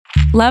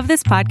Love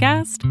this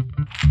podcast?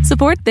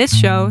 Support this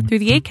show through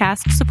the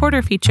Acast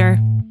supporter feature.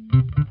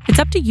 It's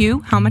up to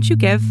you how much you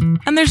give,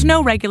 and there's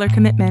no regular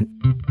commitment.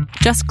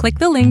 Just click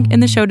the link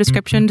in the show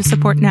description to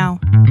support now.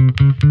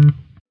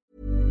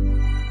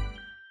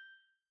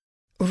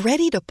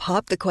 Ready to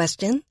pop the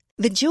question?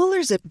 The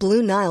jewelers at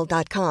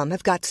BlueNile.com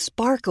have got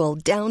sparkle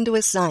down to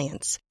a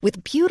science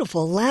with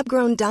beautiful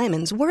lab-grown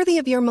diamonds worthy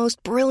of your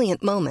most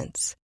brilliant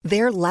moments.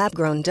 Their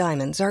lab-grown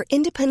diamonds are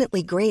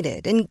independently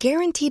graded and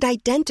guaranteed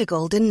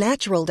identical to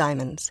natural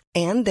diamonds,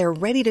 and they're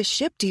ready to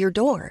ship to your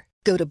door.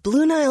 Go to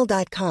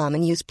BlueNile.com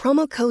and use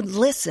promo code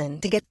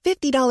LISTEN to get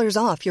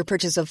 $50 off your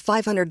purchase of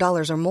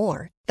 $500 or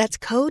more. That's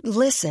code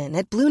LISTEN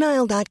at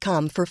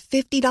BlueNile.com for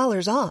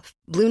 $50 off.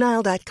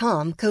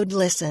 BlueNile.com, code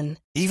LISTEN.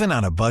 Even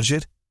on a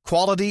budget,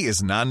 quality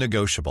is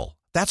non-negotiable.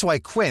 That's why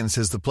Quince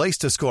is the place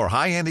to score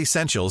high-end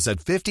essentials at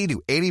 50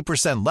 to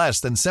 80% less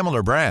than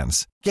similar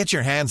brands. Get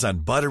your hands on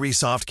buttery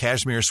soft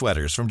cashmere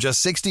sweaters from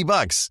just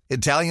 $60,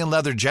 Italian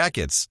leather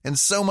jackets, and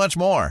so much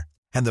more.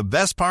 And the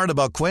best part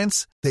about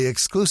Quince, they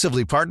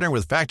exclusively partner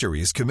with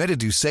factories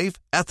committed to safe,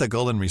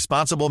 ethical, and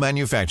responsible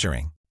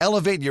manufacturing.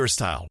 Elevate your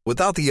style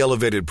without the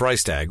elevated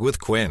price tag with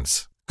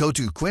Quince. Go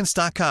to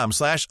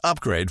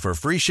quince.com/upgrade for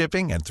free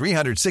shipping and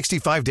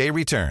 365-day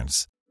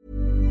returns.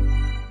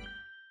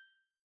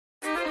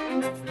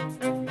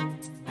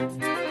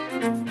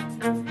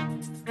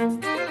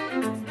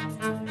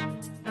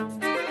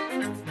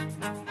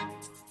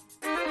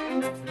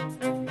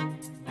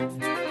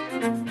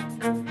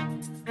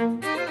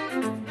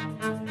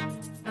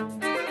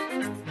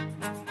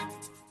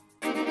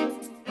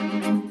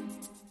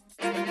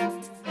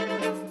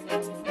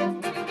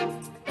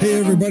 Hey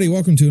everybody,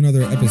 welcome to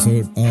another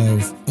episode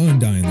of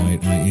Undying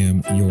Light. I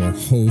am your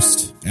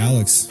host,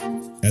 Alex,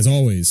 as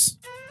always.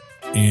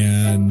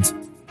 And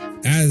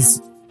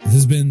as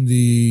has been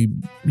the,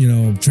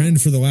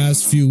 trend for the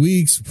last few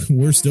weeks,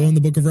 we're still in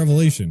the book of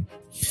Revelation.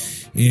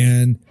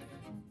 And,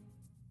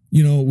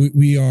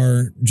 we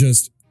are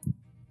just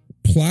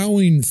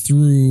plowing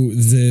through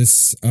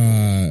this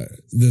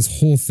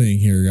whole thing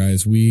here,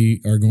 guys.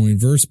 We are going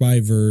verse by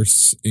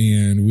verse,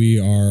 and we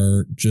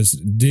are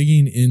just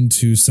digging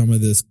into some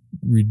of this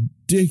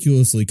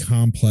ridiculously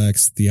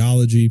complex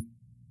theology,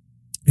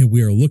 and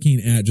we are looking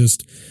at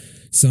just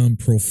some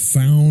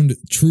profound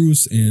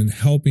truths and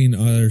helping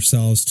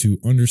ourselves to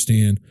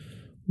understand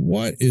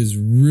what is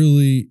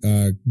really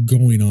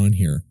going on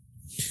here.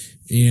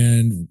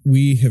 And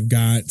we have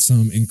got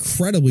some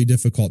incredibly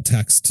difficult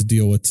texts to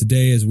deal with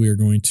today, as we are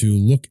going to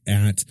look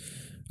at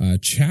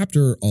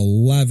chapter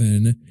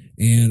 11.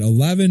 And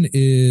 11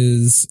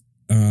 is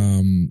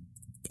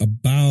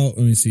about,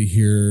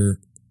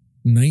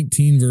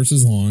 19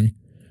 verses long.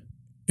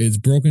 It's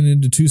broken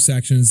into two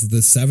sections.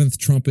 The seventh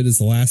trumpet is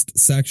the last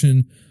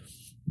section,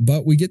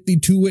 but we get the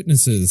two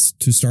witnesses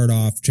to start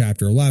off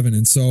chapter 11.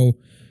 And so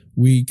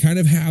we kind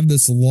of have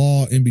this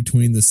law in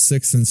between the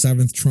sixth and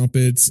seventh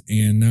trumpets,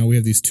 and now we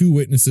have these two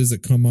witnesses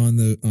that come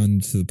onto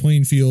the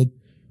playing field,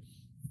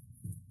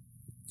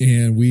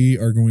 and we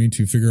are going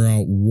to figure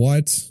out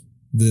what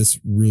this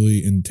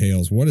really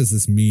entails. What does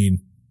this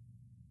mean?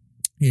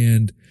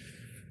 And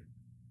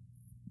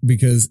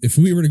because if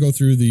we were to go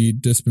through the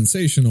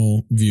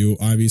dispensational view,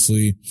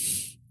 obviously,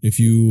 if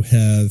you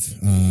have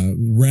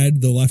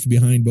read the Left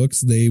Behind books,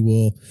 they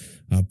will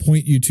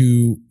point you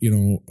to,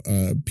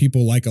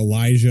 people like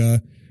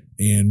Elijah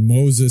and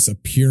Moses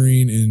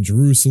appearing in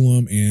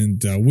Jerusalem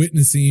and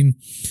witnessing.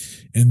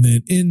 And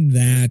then in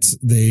that,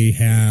 they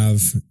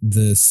have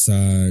this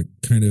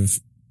kind of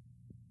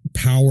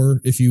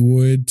power, if you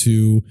would,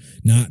 to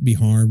not be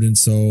harmed. And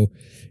so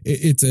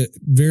it's a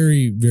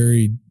very,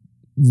 very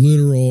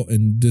literal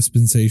and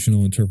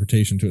dispensational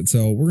interpretation to it.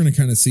 So we're going to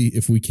kind of see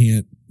if we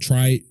can't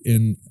try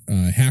and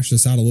hash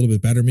this out a little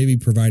bit better, maybe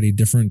provide a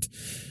different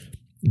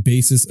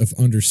basis of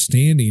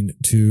understanding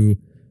to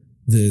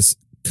this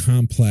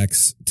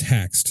complex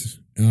text.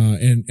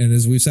 And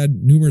as we've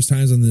said numerous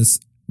times on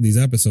these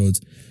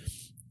episodes,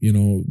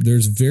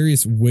 there's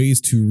various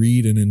ways to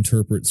read and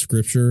interpret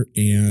scripture,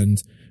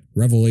 and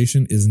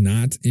Revelation is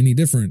not any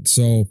different.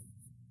 So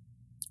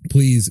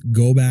please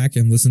go back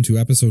and listen to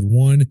episode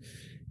 1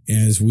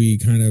 as we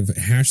kind of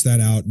hash that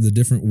out, the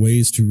different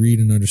ways to read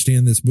and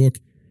understand this book,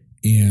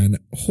 and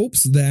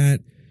hopes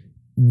that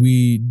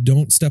we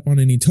don't step on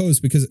any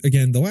toes, because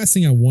again, the last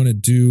thing I want to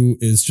do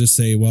is just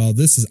say, well,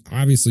 this is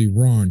obviously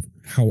wrong.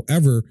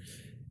 However,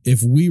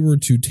 if we were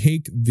to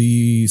take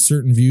the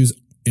certain views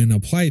and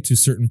apply it to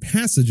certain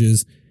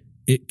passages,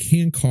 it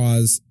can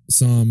cause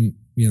some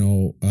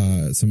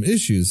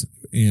issues.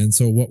 And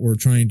so what we're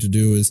trying to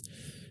do is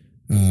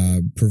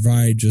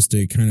provide just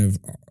a kind of,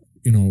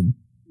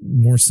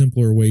 more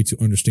simpler way to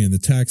understand the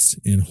text,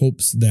 in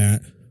hopes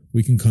that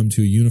we can come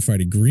to a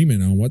unified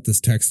agreement on what this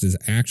text is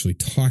actually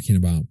talking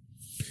about.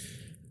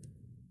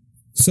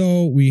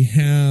 So we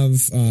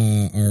have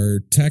our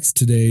text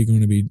today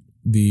going to be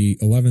the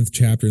 11th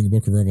chapter in the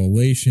book of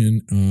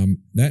Revelation.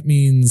 That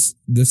means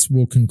this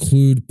will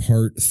conclude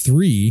part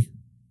 3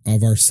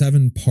 of our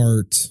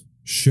 7-part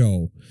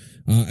show.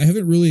 I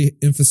haven't really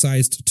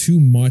emphasized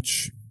too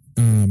much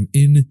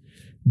in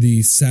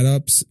the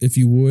setups, if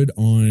you would,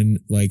 on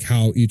like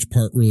how each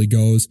part really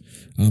goes.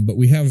 But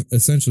we have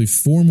essentially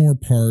 4 more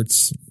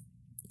parts,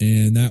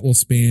 and that will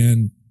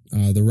span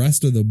the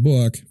rest of the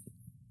book.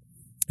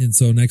 And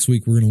so next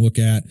week we're going to look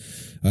at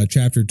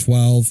chapter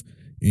 12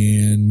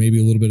 and maybe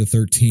a little bit of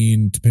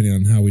 13, depending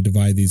on how we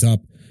divide these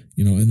up.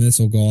 And this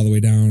will go all the way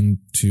down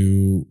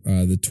to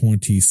the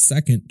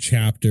 22nd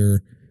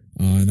chapter,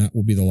 and that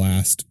will be the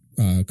last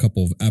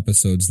couple of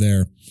episodes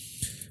there.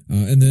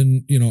 And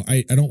then,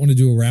 I don't want to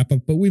do a wrap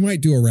up, but we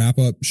might do a wrap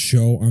up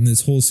show on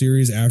this whole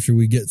series after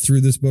we get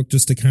through this book,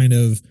 just to kind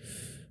of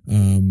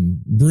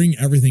bring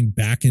everything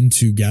back in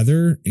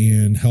together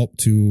and help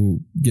to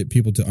get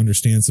people to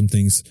understand some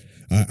things.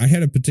 I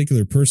had a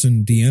particular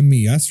person DM me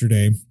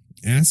yesterday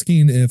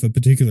asking if a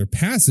particular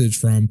passage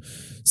from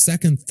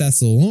 2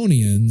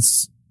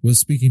 Thessalonians was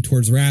speaking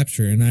towards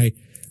rapture. And I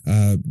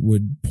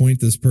would point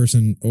this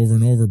person over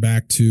and over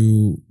back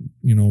to,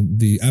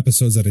 the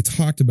episodes that I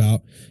talked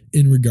about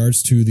in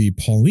regards to the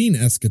Pauline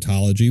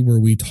eschatology, where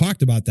we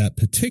talked about that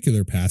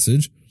particular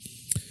passage.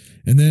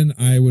 And then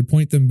I would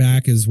point them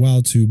back as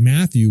well to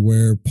Matthew,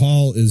 where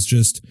Paul is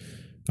just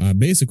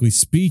basically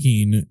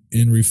speaking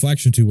in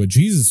reflection to what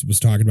Jesus was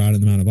talking about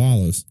in the Mount of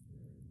Olives,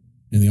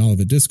 in the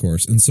Olivet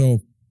Discourse. And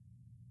so,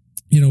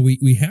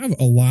 we have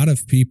a lot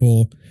of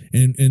people,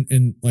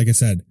 and like I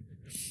said,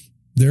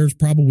 there's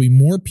probably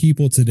more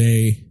people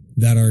today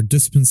that are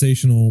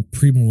dispensational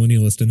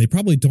premillennialist, and they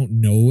probably don't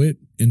know it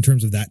in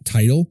terms of that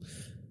title,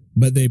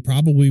 but they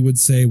probably would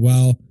say,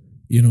 well,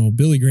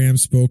 Billy Graham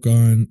spoke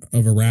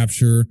of a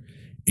rapture,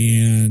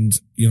 and,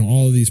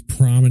 all of these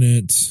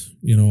prominent,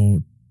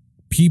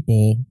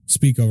 people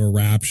speak of a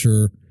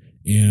rapture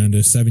and a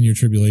 7-year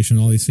tribulation,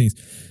 all these things.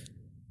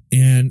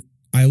 And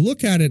I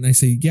look at it and I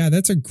say, yeah,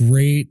 that's a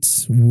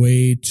great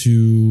way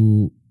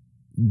to,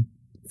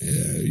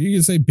 you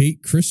can say,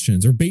 bait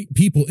Christians or bait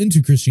people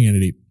into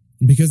Christianity,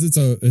 because it's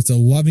a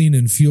loving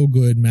and feel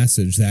good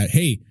message that,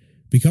 hey,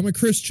 become a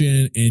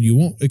Christian and you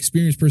won't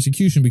experience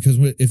persecution, because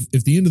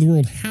if the end of the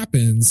world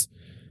happens,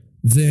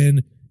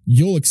 then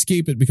you'll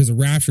escape it because a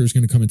rapture is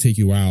going to come and take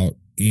you out.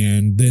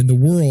 And then the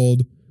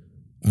world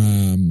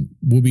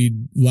will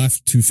be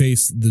left to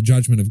face the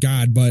judgment of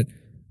God. But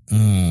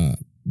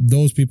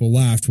those people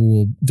left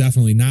will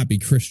definitely not be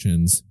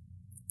Christians.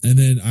 And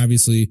then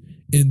obviously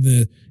in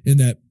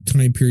that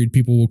time period,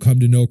 people will come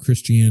to know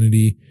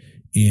Christianity,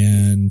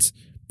 and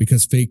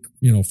because fake,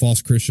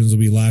 false Christians will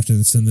be left,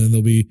 and then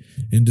they'll be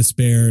in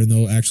despair and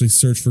they'll actually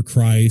search for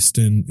Christ,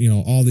 and,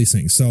 all these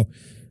things. So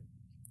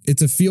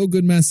it's a feel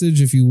good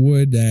message, if you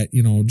would, that,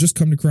 just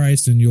come to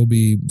Christ and you'll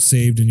be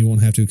saved and you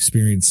won't have to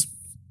experience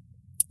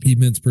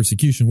immense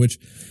persecution, which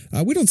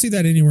we don't see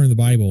that anywhere in the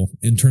Bible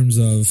in terms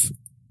of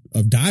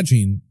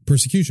dodging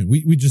persecution.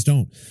 We just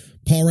don't.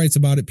 Paul writes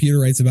about it. Peter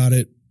writes about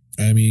it.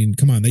 I mean,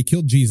 come on, they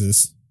killed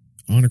Jesus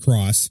on a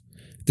cross.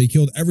 They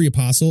killed every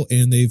apostle,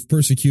 and they've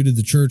persecuted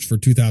the church for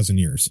 2,000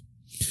 years.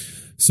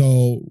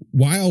 So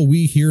while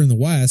we here in the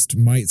West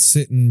might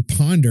sit and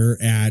ponder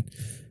at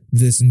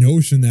this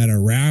notion that a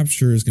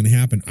rapture is going to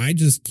happen, I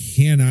just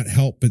cannot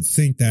help but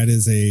think that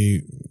is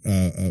a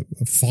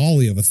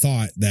folly of a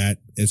thought, that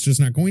it's just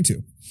not going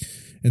to.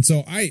 And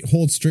so I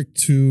hold strict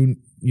to,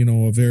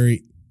 a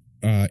very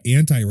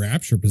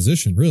anti-rapture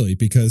position, really,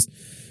 because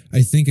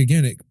I think,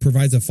 again, it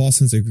provides a false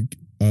sense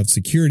of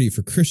security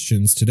for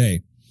Christians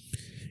today.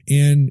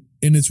 And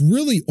it's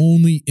really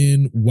only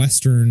in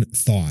Western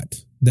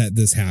thought that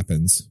this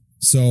happens.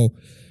 So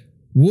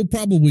we'll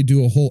probably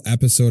do a whole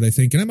episode, I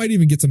think, and I might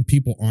even get some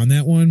people on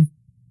that one,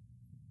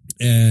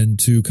 and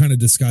to kind of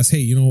discuss, hey,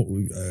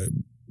 you've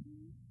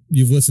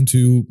listened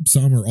to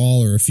some or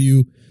all or a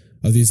few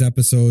of these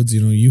episodes,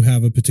 you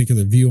have a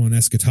particular view on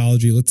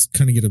eschatology. Let's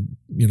kind of get a,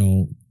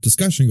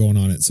 discussion going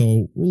on it.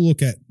 So we'll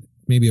look at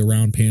maybe a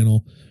round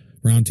table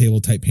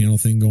type panel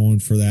thing going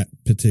for that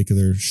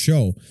particular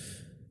show.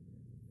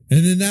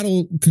 And then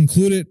that'll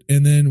conclude it.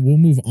 And then we'll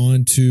move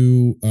on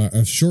to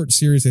a short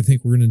series I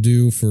think we're going to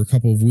do for a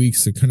couple of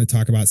weeks to kind of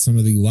talk about some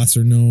of the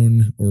lesser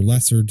known or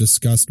lesser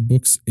discussed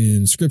books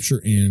in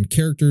scripture and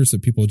characters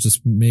that people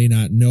just may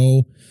not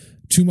know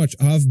too much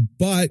of,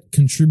 but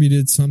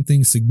contributed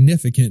something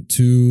significant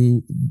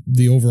to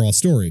the overall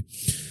story.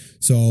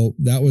 So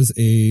that was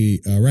a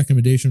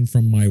recommendation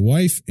from my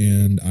wife,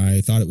 and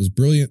I thought it was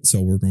brilliant.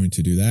 So we're going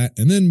to do that.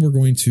 And then we're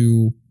going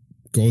to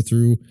go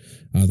through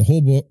the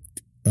whole book,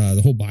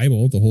 the whole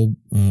Bible,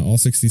 all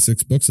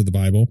 66 books of the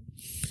Bible,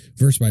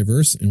 verse by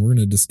verse, and we're going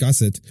to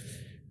discuss it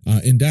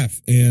in depth.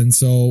 And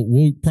so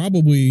we'll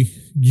probably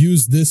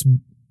use this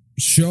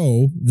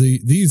show,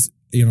 these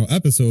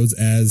episodes,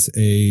 as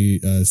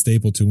a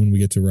staple to when we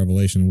get to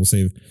Revelation. And we'll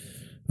save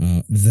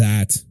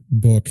that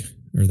book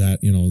or that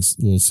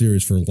little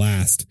series for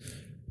last.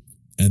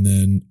 And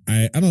then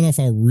I don't know if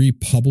I'll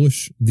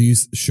republish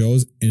these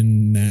shows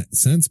in that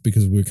sense,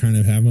 because we kind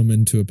of have them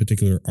into a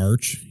particular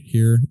arch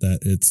here that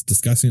it's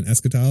discussing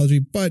eschatology,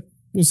 but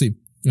we'll see.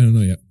 I don't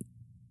know yet.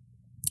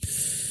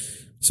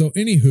 So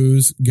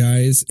anywho's,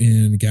 guys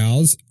and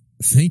gals,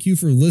 thank you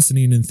for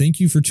listening and thank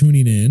you for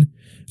tuning in.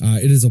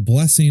 It is a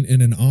blessing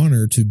and an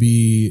honor to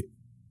be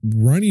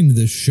running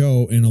this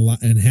show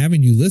and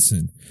having you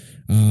listen.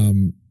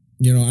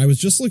 I was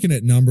just looking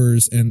at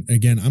numbers, and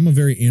again, I'm a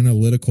very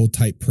analytical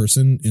type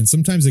person, and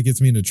sometimes it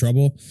gets me into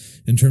trouble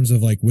in terms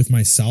of like with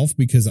myself,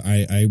 because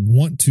I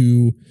want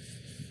to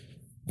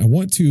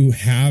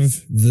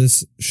have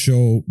this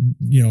show,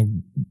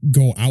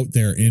 go out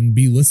there and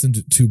be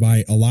listened to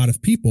by a lot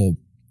of people,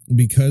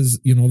 because,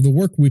 of the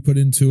work we put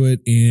into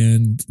it.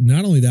 And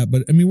not only that,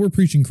 but I mean, we're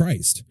preaching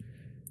Christ,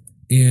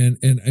 and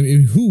I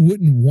mean, who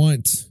wouldn't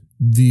want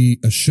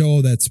a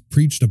show that's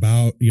preached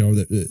about,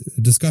 that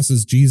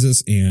discusses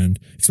Jesus, and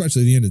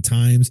especially the end of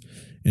times,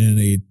 and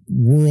a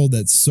world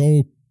that's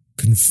so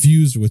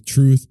confused with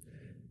truth,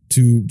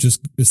 to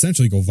just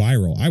essentially go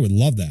viral. I would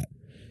love that.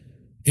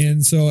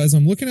 And so as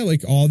I'm looking at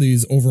like all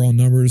these overall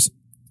numbers,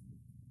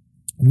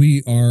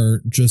 we're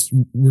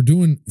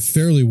doing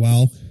fairly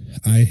well.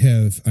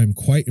 I'm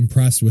quite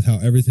impressed with how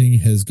everything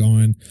has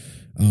come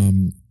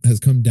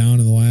down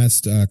in the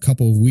last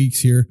couple of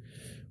weeks here.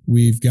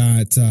 We've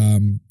got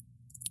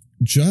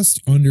just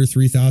under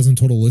 3,000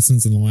 total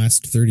listens in the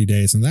last 30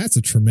 days. And that's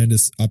a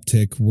tremendous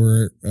uptick.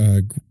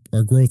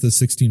 Our growth is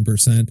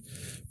 16%.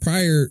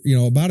 Prior,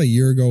 about a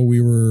year ago,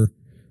 we were,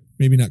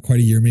 maybe not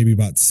quite a year, maybe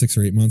about 6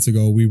 or 8 months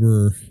ago, we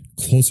were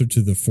closer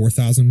to the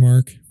 4,000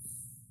 mark.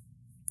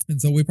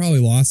 And so we probably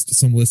lost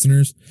some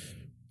listeners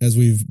as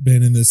we've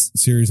been in this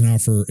series now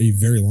for a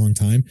very long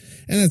time.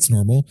 And that's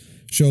normal.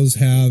 Shows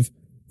have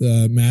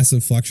the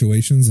massive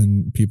fluctuations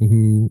and people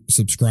who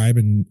subscribe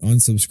and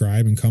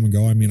unsubscribe and come and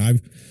go. I mean,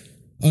 I've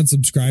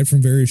unsubscribed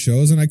from various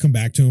shows and I come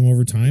back to them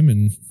over time,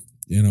 and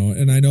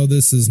and I know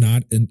this is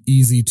not an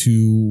easy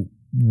to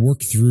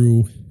work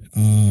through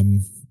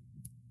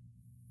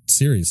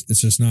series.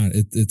 It's just not.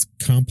 It's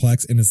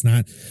complex, and it's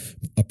not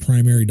a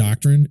primary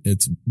doctrine.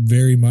 It's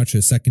very much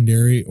a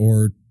secondary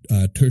or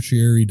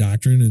tertiary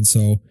doctrine, and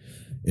so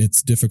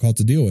it's difficult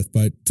to deal with.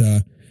 But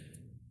I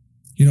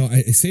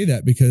say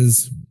that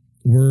because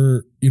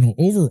we're,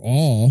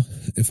 overall,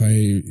 if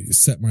I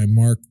set my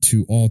mark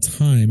to all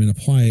time and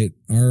apply it,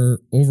 our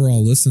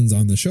overall listens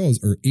on the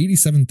shows are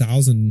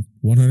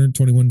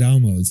 87,121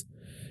 downloads.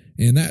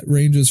 And that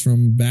ranges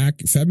from back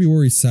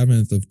February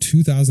 7th of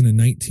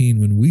 2019,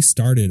 when we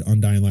started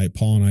Undying Light,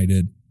 Paul and I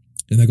did.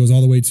 And that goes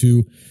all the way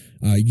to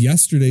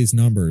yesterday's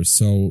numbers.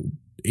 So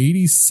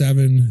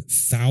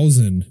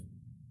 87,000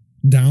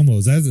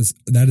 downloads.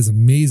 That is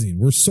amazing.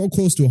 We're so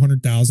close to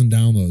 100,000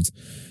 downloads.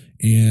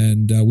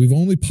 And we've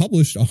only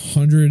published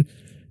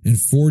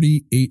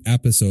 148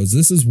 episodes.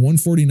 This is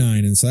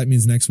 149, and so that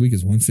means next week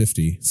is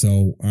 150.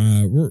 So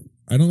I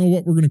don't know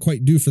what we're going to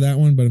quite do for that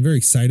one, but I'm very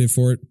excited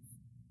for it.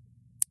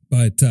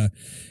 But I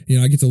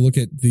get to look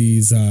at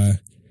these, the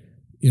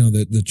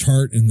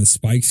chart and the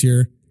spikes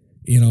here,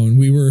 and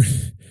we were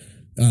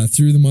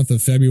through the month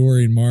of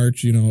February and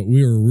March.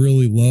 We were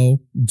really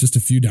low, just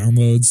a few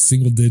downloads,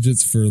 single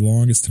digits for the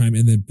longest time,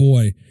 and then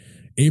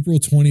April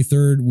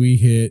 23rd, we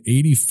hit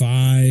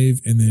 85,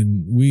 and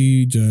then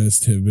we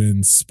just have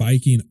been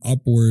spiking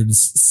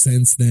upwards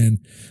since then.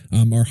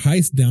 Our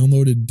highest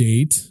downloaded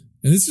date,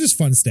 and this is just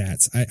fun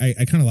stats.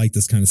 I kind of like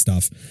this kind of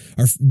stuff.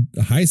 Our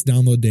highest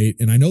download date,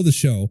 and I know the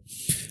show,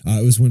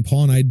 it was when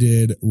Paul and I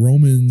did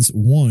Romans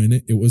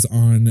 1. It was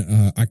on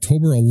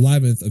October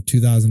 11th of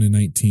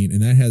 2019,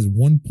 and that has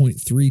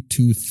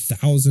 1.32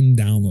 thousand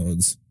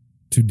downloads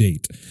to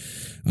date.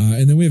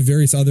 And then we have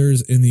various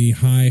others in the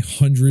high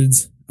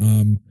hundreds.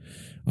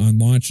 On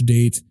launch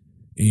date,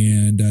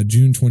 and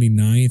June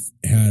 29th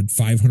had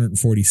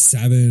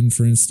 547,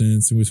 for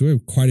instance. So we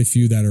have quite a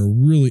few that are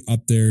really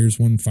up there. Here's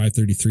one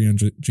 533 on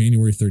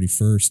January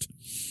 31st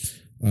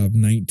of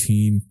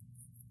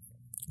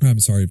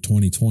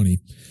 2020.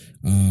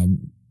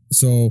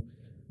 So,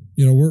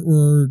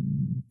 we're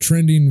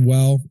trending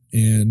well,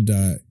 and,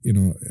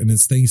 and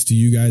it's thanks to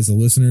you guys, the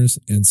listeners.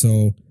 And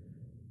so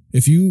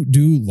if you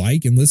do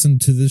like and listen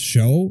to this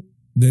show,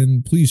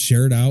 then please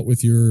share it out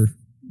with your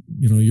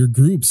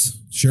groups,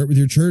 share it with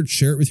your church,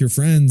 share it with your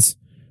friends,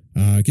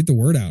 get the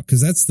word out, because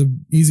that's the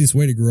easiest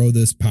way to grow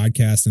this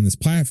podcast and this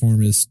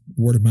platform is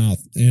word of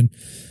mouth. And,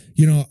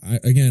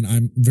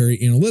 I'm very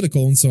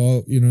analytical. And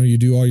so, you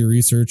do all your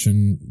research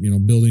and,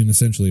 building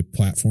essentially a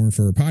platform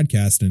for a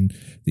podcast. And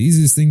the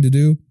easiest thing to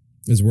do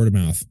is word of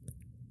mouth.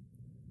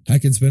 I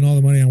can spend all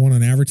the money I want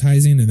on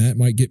advertising, and that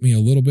might get me a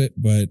little bit,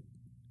 but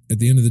at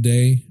the end of the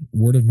day,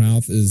 word of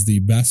mouth is the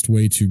best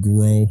way to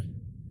grow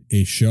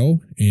a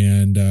show.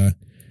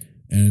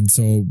 And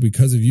so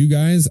because of you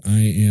guys, I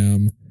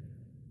am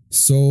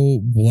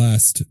so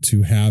blessed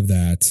to have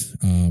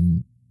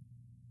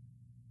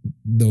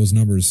those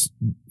numbers,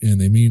 and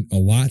they mean a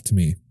lot to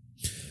me.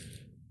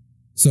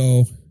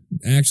 So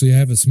actually I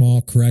have a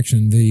small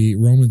correction. The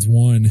Romans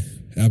 1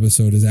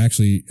 episode is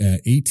actually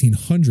at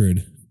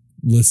 1,800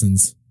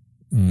 listens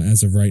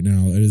as of right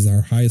now. It is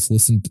our highest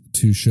listened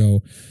to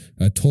show.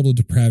 Total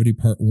Depravity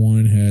Part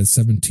 1 has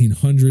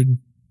 1,700.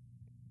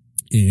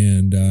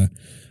 And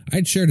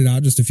I'd shared it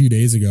out just a few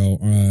days ago.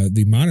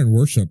 The Modern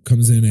Worship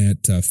comes in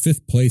at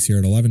 5th place here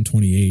at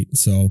 1128.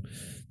 So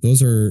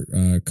those are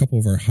a couple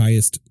of our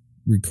highest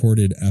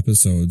recorded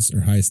episodes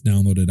or highest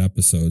downloaded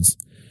episodes.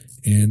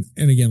 And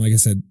again, like I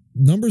said,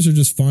 numbers are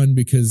just fun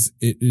because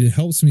it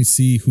helps me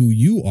see who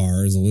you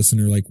are as a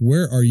listener. Like,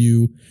 where are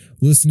you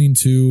listening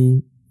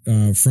to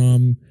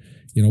from?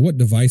 You know, what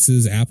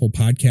devices? Apple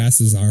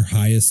Podcasts is our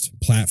highest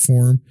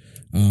platform.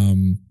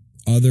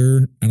 I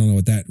don't know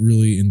what that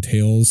really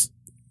entails.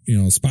 You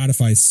know,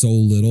 Spotify is so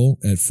little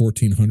at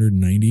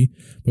 1,490,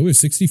 but we have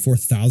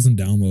 64,000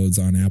 downloads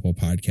on Apple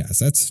Podcasts.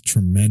 That's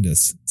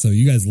tremendous. So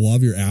you guys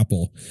love your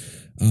Apple.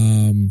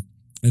 And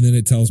then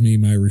it tells me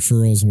my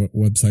referrals,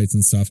 websites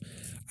and stuff.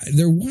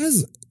 There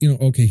was,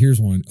 okay,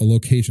 here's one, a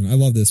location. I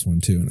love this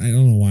one too. And I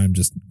don't know why I'm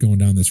just going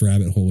down this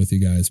rabbit hole with you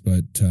guys,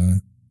 but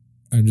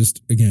I'm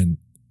just, again,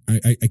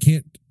 I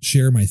can't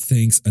share my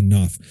thanks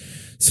enough.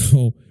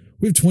 So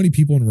we have 20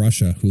 people in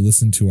Russia who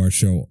listen to our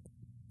show.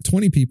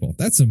 20 people.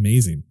 That's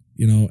amazing.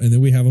 And then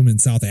we have them in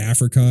South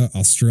Africa,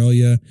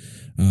 Australia,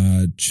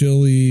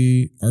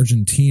 Chile,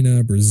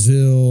 Argentina,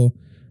 Brazil,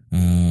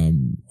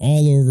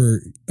 all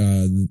over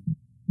the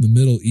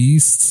Middle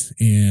East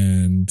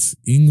and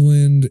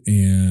England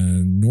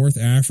and North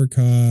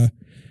Africa,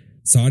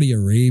 Saudi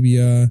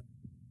Arabia.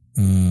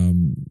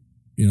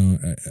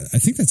 I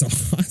think that's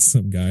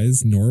awesome,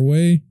 guys.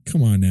 Norway.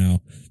 Come on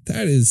now.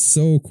 That is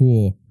so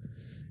cool.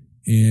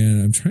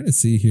 And I'm trying to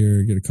see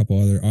here, get a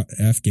couple other.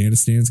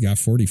 Afghanistan's got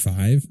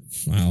 45.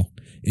 Wow.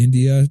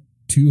 India,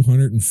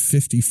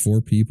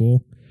 254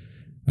 people.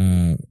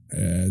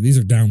 These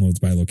are downloads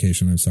by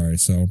location. I'm sorry.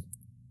 So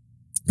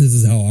this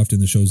is how often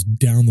the show's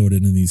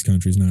downloaded in these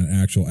countries, not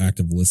actual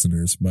active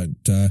listeners, but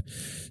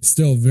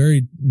still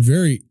very,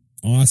 very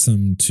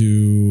awesome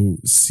to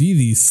see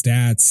these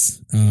stats.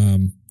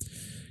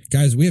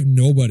 Guys, we have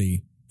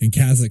nobody in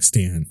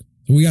Kazakhstan.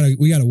 So we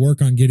gotta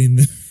work on getting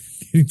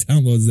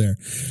downloads there.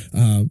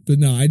 But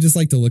no, I just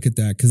like to look at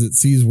that because it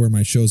sees where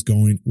my show's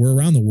going. We're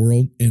around the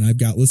world and I've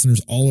got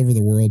listeners all over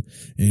the world.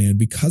 And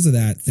because of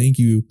that, thank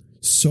you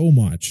so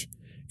much.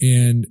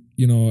 And,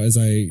 as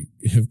I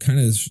have kind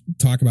of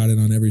talk about it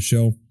on every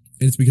show,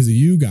 it's because of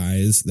you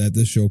guys that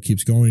this show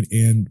keeps going.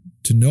 And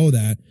to know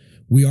that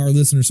we are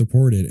listener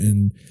supported.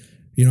 And,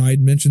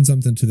 I'd mentioned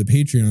something to the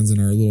Patreons in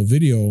our little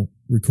video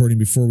recording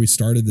before we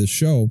started this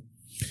show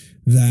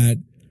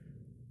that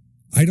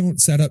I don't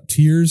set up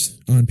tiers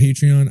on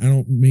Patreon. I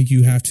don't make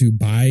you have to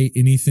buy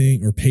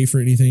anything or pay for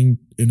anything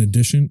in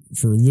addition.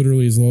 For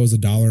literally as low as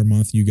 $1 a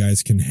month, you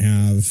guys can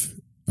have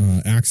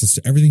access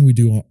to everything we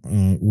do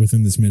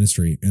within this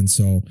ministry. And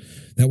so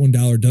that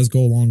 $1 does go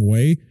a long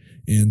way.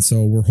 And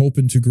so we're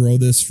hoping to grow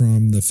this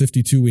from the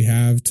 52 we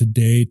have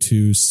today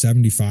to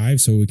 75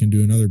 so we can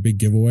do another big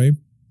giveaway.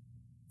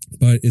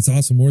 But it's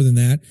also more than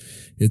that.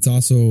 It's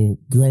also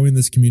growing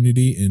this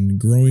community and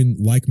growing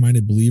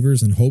like-minded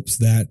believers in hopes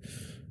that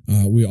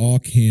we all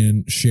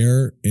can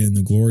share in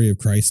the glory of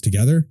Christ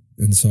together.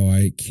 And so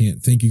I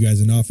can't thank you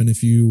guys enough. And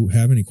if you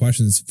have any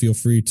questions, feel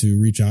free to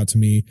reach out to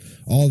me.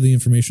 All of the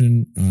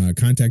information,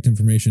 contact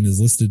information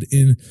is listed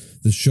in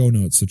the show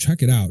notes. So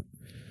check it out.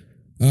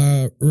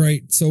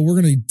 Right. So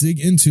we're going to dig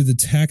into the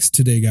text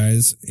today,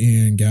 guys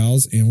and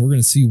gals, and we're going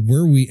to see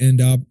where we end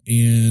up.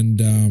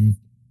 And,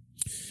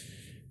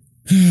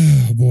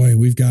 oh boy,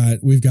 we've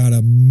got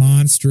a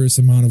monstrous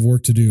amount of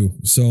work to do.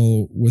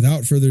 So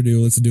without further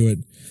ado, let's do it.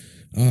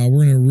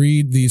 We're going to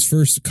read these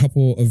first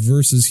couple of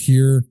verses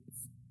here,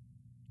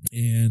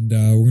 and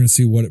we're going to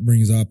see what it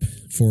brings up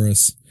for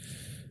us.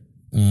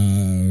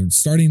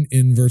 Starting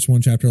in verse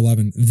 1, chapter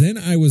 11. Then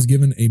I was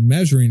given a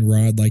measuring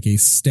rod like a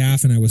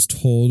staff, and I was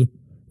told,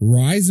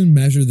 rise and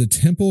measure the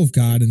temple of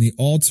God and the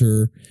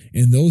altar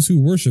and those who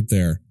worship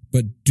there.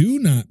 But do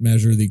not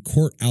measure the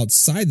court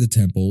outside the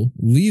temple.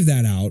 Leave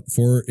that out,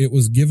 for it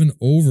was given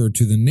over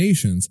to the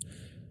nations,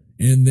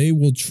 and they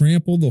will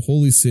trample the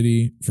holy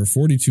city for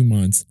 42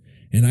 months.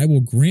 And I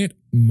will grant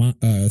my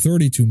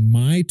authority to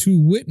my 2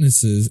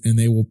 witnesses, and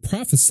they will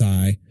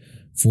prophesy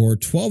for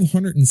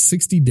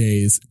 1,260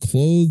 days,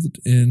 clothed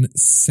in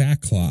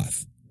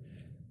sackcloth.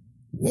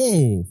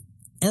 Whoa.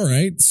 All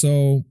right.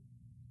 So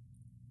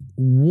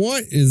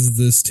what is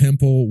this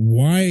temple?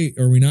 Why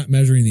are we not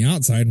measuring the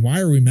outside? Why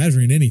are we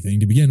measuring anything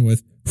to begin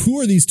with? Who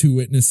are these 2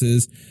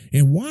 witnesses?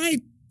 And why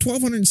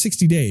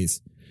 1,260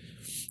 days?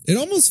 It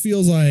almost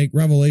feels like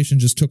Revelation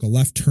just took a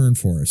left turn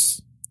for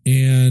us.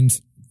 And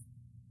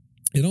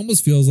it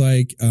almost feels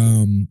like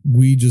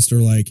we just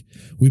are like,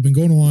 we've been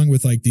going along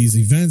with like these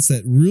events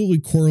that really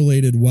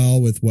correlated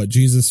well with what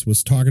Jesus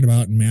was talking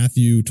about in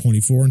Matthew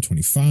 24 and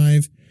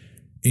 25.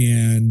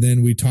 And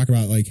then we talk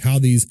about like how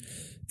these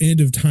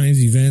end of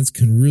times events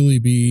can really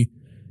be,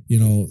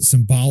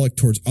 symbolic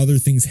towards other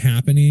things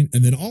happening.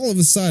 And then all of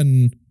a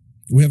sudden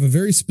we have a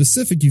very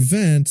specific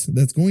event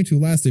that's going to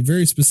last a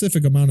very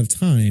specific amount of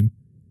time.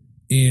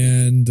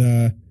 And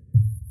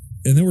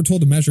then we're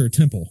told to measure a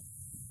temple.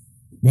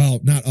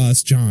 Well, not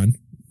us, John,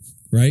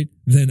 right?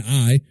 Then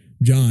I,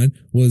 John,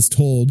 was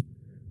told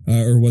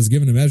or was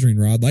given a measuring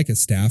rod like a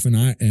staff,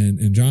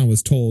 and John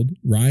was told,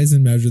 rise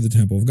and measure the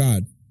temple of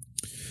God.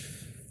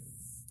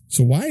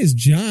 So why is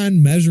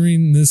John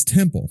measuring this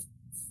temple?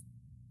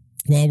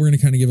 Well, we're going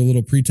to kind of give a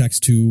little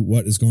pretext to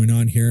what is going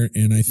on here.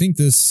 And I think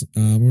this,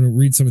 I'm going to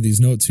read some of these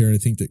notes here. I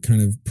think that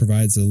kind of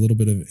provides a little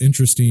bit of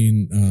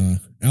interesting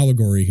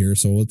allegory here.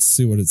 So let's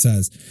see what it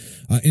says.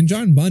 In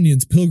John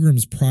Bunyan's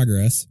Pilgrim's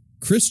Progress,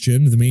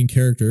 Christian, the main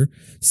character,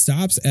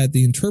 stops at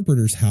the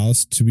interpreter's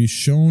house to be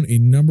shown a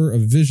number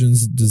of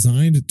visions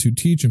designed to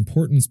teach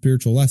important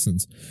spiritual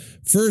lessons.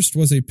 First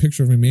was a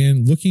picture of a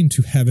man looking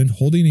to heaven,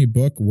 holding a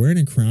book, wearing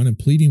a crown, and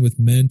pleading with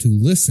men to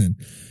listen.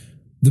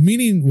 The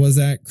meaning was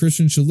that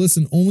Christians should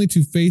listen only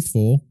to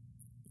faithful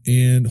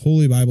and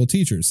holy Bible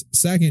teachers.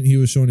 Second, he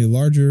was shown a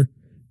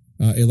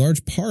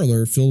large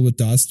parlor filled with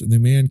dust. The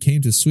man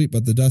came to sweep,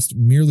 but the dust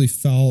merely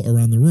fell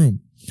around the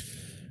room.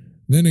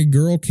 Then a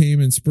girl came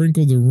and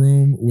sprinkled the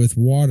room with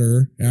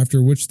water,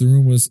 after which the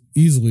room was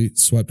easily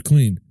swept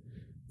clean.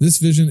 This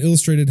vision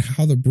illustrated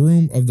how the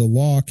broom of the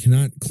law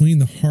cannot clean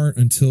the heart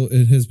until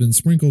it has been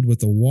sprinkled with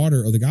the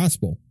water of the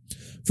gospel.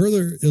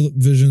 Further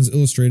visions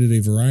illustrated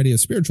a variety of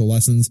spiritual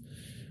lessons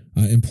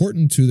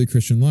important to the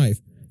Christian life.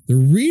 The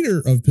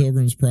reader of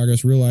Pilgrim's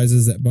Progress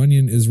realizes that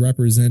Bunyan is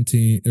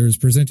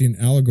presenting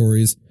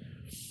allegories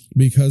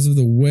because of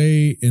the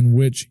way in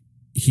which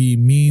he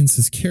means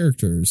his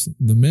characters.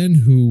 The man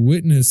who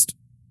witnesses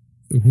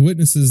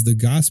the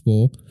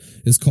gospel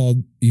is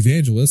called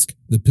evangelist.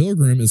 The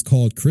pilgrim is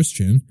called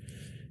Christian,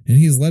 and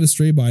he is led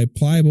astray by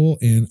pliable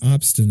and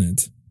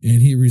obstinate.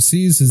 And he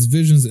receives his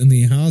visions in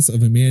the house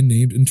of a man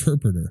named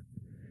Interpreter.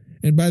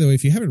 And by the way,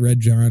 if you haven't read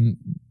John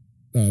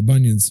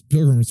Bunyan's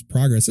Pilgrim's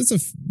Progress, it's a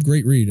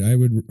great read. I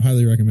would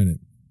highly recommend it.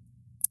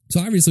 So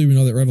obviously we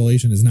know that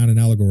Revelation is not an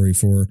allegory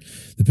for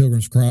the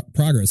Pilgrim's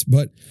Progress,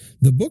 but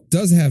the book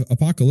does have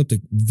apocalyptic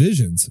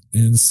visions.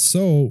 And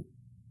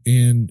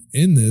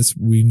in this,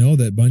 we know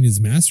that Bunyan's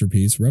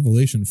masterpiece,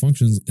 Revelation,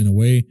 functions in a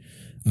way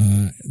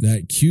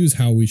that cues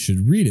how we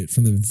should read it.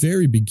 From the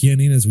very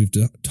beginning, as we've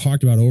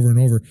talked about over and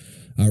over,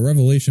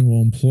 Revelation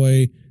will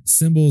employ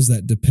symbols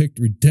that depict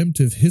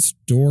redemptive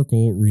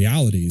historical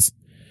realities.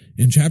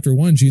 In chapter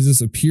 1,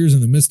 Jesus appears in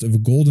the midst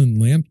of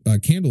golden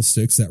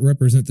candlesticks that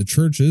represent the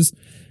churches,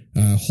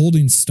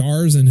 holding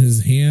stars in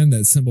his hand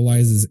that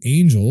symbolizes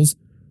angels,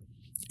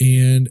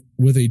 and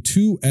with a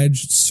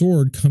two-edged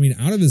sword coming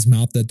out of his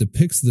mouth that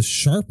depicts the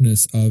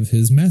sharpness of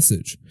his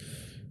message.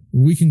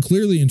 We can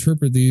clearly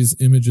interpret these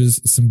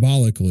images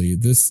symbolically.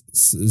 The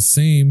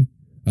same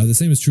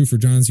is true for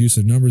John's use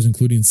of numbers,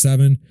 including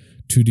 7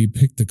 to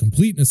depict the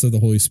completeness of the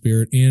Holy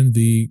Spirit, and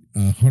the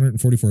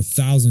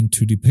 144,000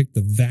 to depict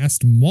the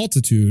vast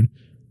multitude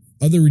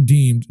of the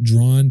redeemed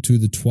drawn to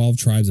the 12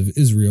 tribes of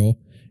Israel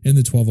and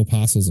the 12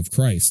 apostles of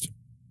Christ.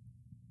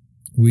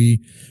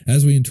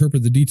 As we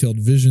interpret the detailed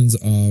visions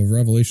of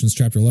Revelations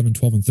chapter 11,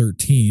 12, and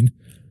 13,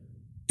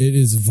 it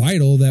is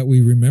vital that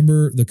we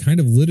remember the kind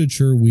of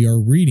literature we are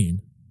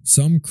reading.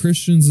 Some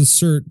Christians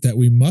assert that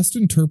we must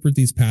interpret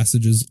these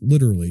passages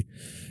literally,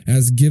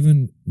 as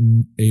given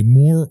a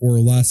more or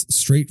less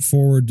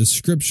straightforward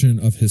description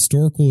of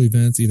historical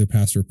events, either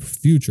past or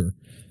future.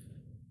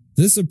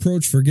 This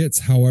approach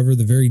forgets, however,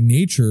 the very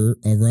nature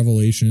of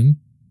Revelation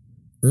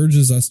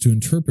urges us to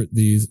interpret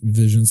these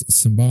visions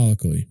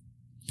symbolically,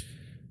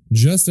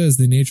 just as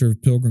the nature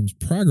of Pilgrim's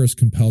Progress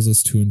compels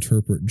us to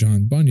interpret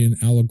John Bunyan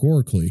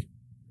allegorically.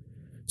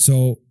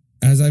 So,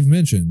 as I've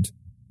mentioned,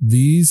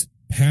 these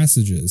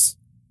passages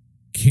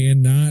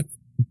cannot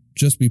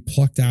just be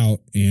plucked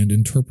out and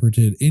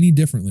interpreted any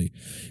differently.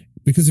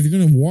 Because if you're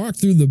going to walk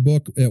through the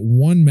book at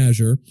one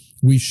measure,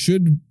 we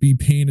should be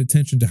paying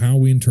attention to how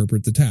we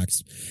interpret the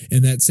text.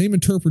 And that same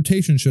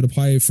interpretation should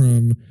apply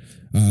from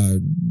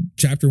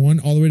chapter 1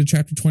 all the way to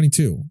chapter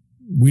 22.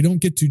 We don't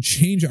get to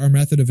change our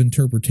method of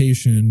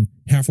interpretation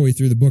halfway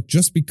through the book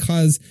just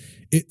because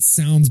it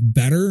sounds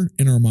better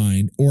in our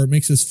mind or it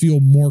makes us feel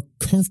more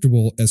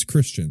comfortable as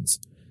Christians.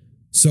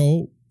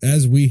 So,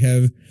 as we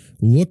have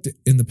looked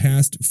in the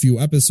past few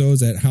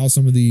episodes at how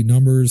some of the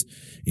numbers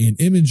and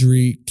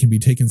imagery can be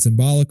taken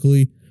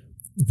symbolically,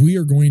 we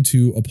are going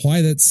to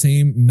apply that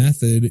same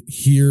method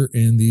here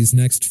in these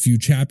next few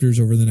chapters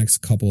over the next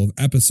couple of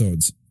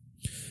episodes.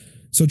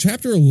 So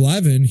chapter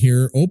 11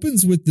 here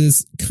opens with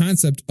this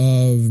concept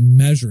of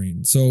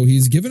measuring. So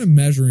he's given a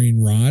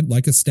measuring rod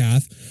like a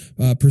staff,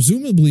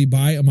 presumably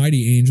by a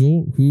mighty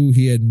angel who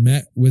he had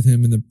met with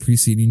him in the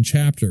preceding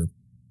chapter.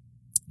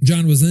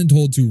 John was then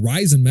told to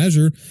rise and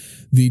measure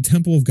the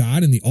temple of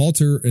God and the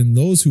altar and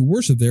those who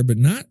worship there, but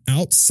not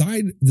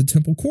outside the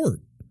temple court.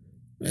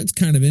 That's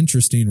kind of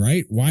interesting,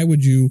 right? Why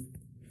would you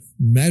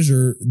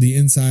measure the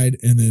inside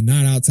and then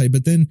not outside?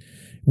 But then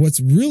what's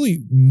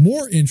really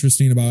more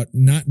interesting about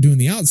not doing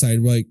the outside,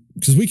 like,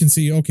 because we can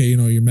see, okay,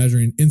 you're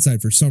measuring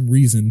inside for some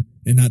reason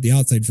and not the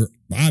outside for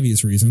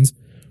obvious reasons.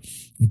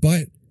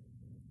 But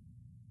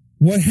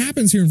what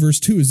happens here in verse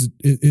 2 is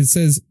it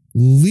says,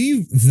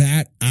 leave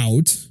that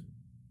out,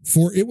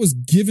 for it was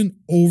given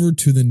over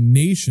to the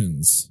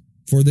nations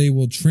for they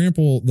will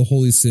trample the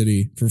holy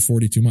city for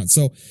 42 months.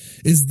 So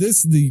is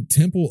this the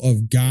temple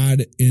of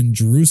God in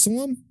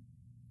Jerusalem?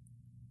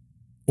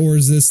 Or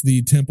is this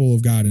the temple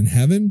of God in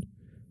heaven?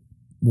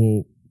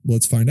 Well,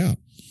 let's find out.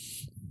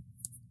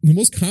 The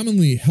most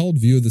commonly held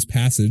view of this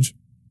passage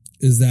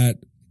is that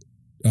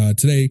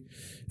today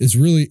is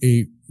really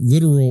a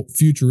literal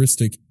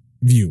futuristic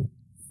view.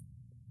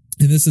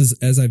 And this is,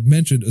 as I've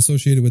mentioned,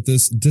 associated with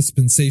this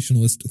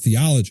dispensationalist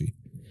theology.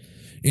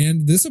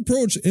 And this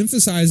approach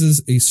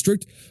emphasizes a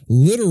strict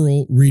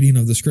literal reading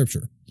of the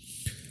scripture.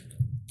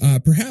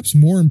 Perhaps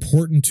more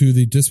important to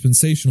the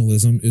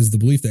dispensationalism is the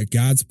belief that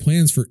God's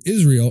plans for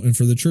Israel and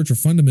for the church are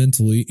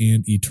fundamentally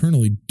and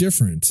eternally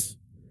different.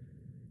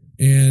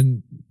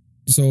 And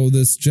so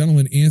this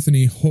gentleman,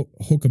 Anthony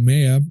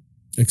Hokomaya,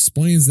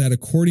 explains that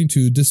according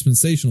to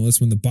dispensationalists,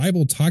 when the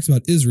Bible talks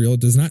about Israel,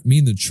 it does not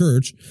mean the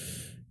church.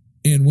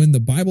 And when the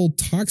Bible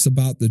talks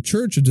about the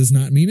church, it does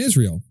not mean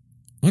Israel.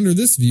 Under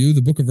this view,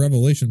 the book of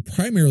Revelation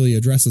primarily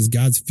addresses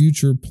God's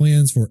future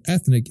plans for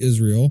ethnic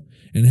Israel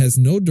and has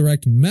no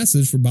direct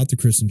message about the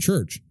Christian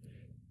church.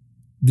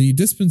 The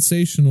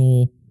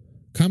dispensational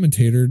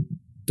commentator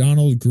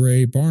Donald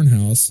Gray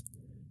Barnhouse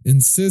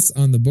insists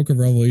on the book of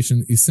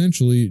Revelation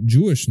essentially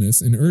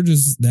Jewishness and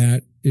urges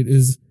that it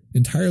is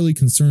entirely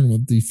concerned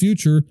with the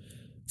future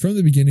from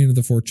the beginning of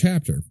the fourth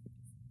chapter.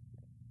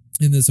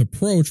 In this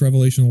approach,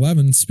 Revelation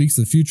 11 speaks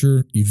of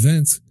future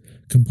events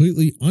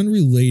completely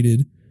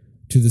unrelated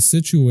to the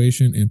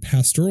situation and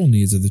pastoral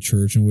needs of the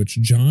church in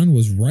which John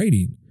was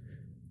writing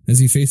as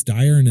he faced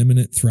dire and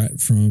imminent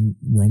threat from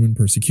Roman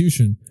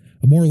persecution.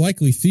 A more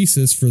likely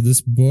thesis for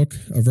this book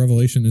of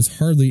Revelation is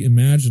hardly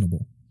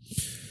imaginable.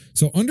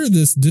 So under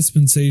this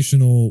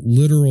dispensational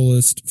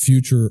literalist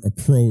future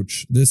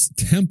approach, this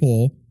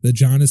temple that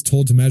John is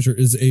told to measure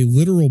is a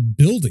literal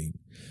building,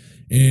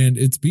 and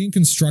it's being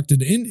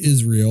constructed in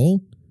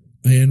Israel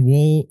and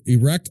will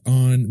erect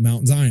on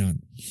Mount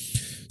Zion.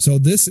 So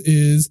this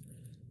is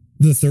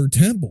the third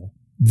temple.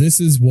 This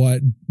is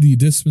what the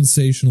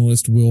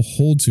dispensationalist will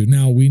hold to.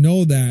 Now, we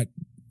know that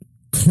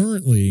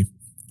currently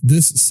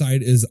this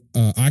site is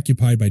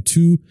occupied by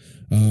two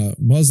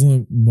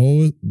Muslim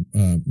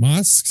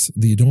mosques,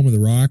 the Dome of the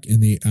Rock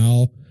and the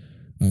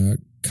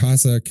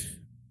Al-Qasaq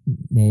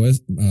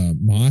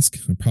Mosque.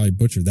 I probably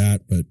butchered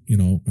that, but,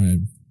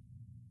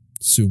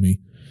 sue me.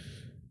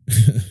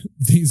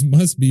 These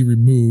must be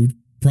removed,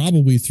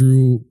 probably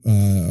through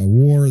a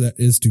war that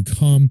is to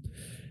come.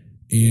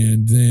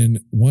 And then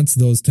once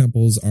those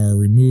temples are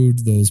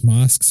removed, those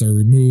mosques are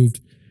removed,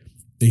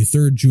 a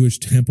third Jewish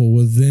temple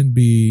will then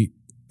be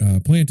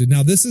planted.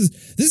 Now, this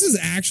is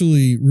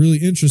actually really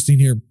interesting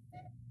here.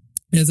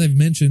 As I've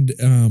mentioned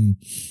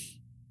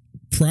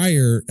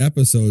prior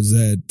episodes,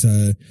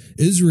 that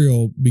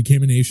Israel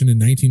became a nation in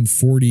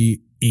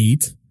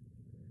 1948,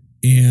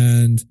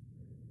 and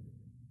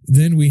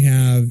then we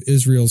have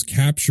Israel's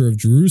capture of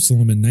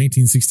Jerusalem in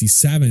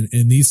 1967,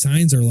 and these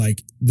signs are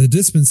like the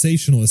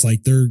dispensationalists,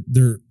 like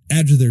they're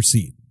edge of their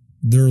seat.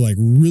 They're like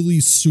really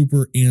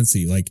super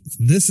antsy. Like,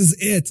 this is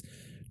it.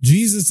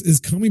 Jesus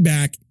is coming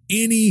back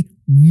any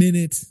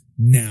minute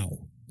now.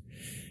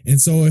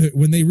 And so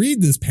when they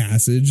read this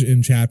passage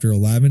in chapter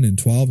 11 and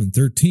 12 and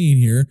 13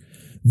 here,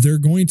 they're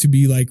going to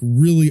be like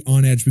really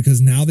on edge because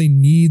now they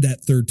need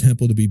that third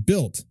temple to be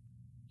built.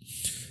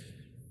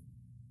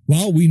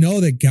 Well, we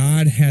know that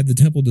God had the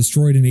temple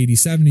destroyed in AD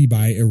 70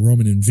 by a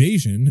Roman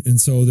invasion, and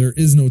so there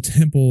is no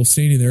temple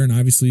standing there, and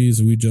obviously,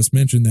 as we just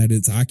mentioned, that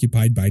it's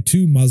occupied by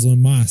two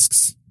Muslim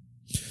mosques.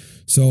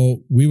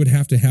 So we would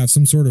have to have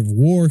some sort of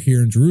war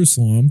here in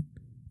Jerusalem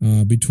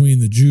between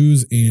the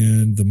Jews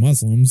and the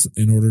Muslims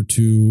in order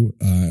to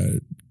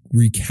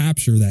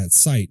recapture that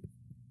site.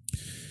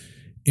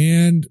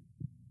 And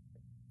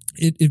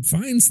it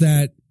finds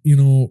that,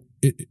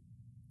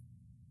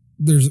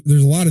 there's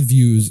a lot of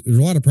views, there's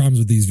a lot of problems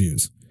with these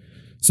views.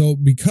 So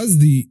because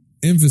the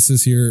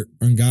emphasis here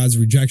on God's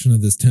rejection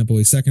of this temple,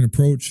 a second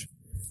approach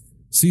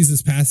sees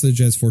this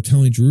passage as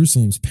foretelling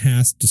Jerusalem's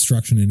past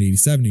destruction in AD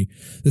 70.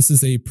 This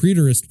is a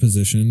preterist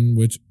position,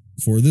 which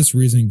for this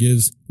reason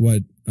believes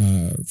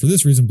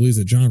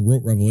that John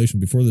wrote Revelation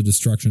before the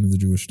destruction of the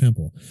Jewish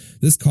temple.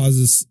 This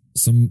causes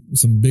some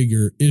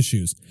bigger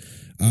issues.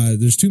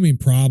 There's two main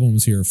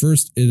problems here.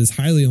 First, it is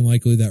highly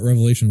unlikely that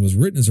Revelation was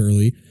written as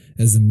early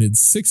as the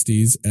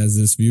mid-60s, as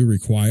this view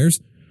requires.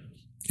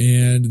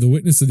 And the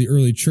witness of the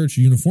early church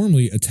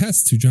uniformly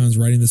attests to John's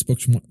writing this book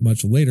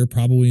much later,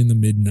 probably in the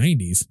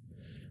mid-90s.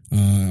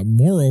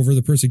 Moreover,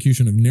 the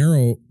persecution of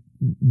Nero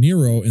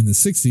in the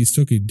 60s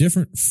took a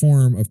different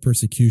form of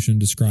persecution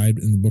described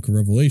in the book of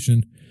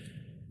Revelation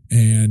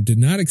and did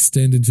not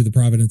extend into the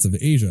province of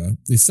Asia.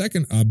 The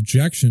second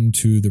objection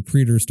to the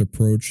preterist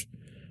approach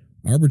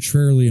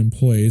arbitrarily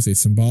employs a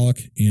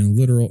symbolic and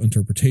literal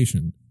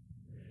interpretation.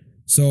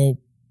 So,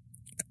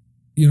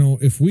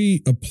 if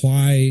we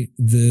apply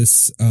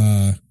this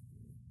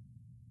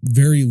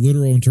very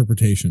literal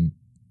interpretation,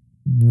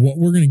 what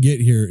we're going to get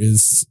here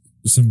is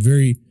some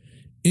very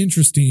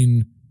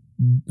interesting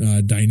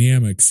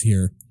dynamics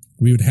here.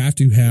 We would have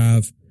to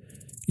have,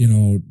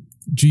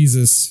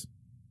 Jesus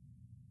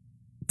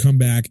come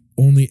back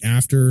only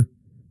after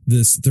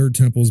this third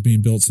temple is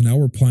being built. So now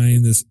we're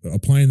applying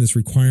this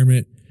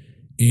requirement,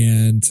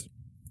 and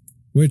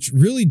which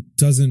really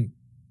doesn't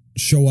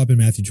show up in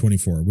Matthew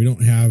 24. We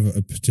don't have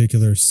a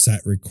particular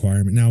set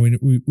requirement. Now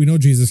we know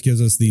Jesus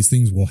gives us these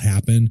things will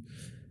happen,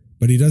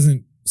 but he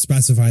doesn't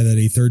specify that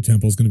a third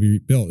temple is going to be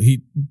built.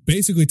 He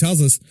basically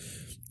tells us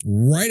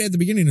right at the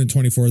beginning of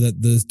 24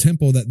 that the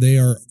temple that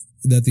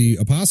the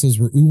apostles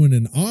were oohing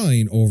and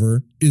ahhing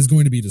over is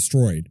going to be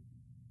destroyed.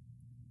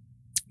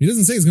 He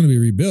doesn't say it's going to be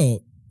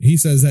rebuilt. He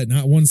says that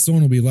not one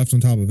stone will be left on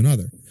top of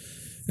another.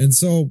 And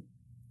so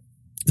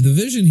the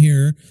vision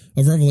here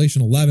of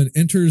Revelation 11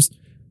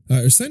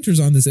 centers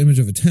on this image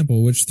of a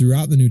temple, which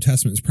throughout the New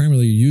Testament is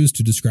primarily used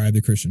to describe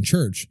the Christian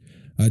church.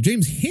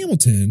 James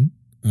Hamilton,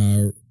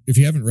 if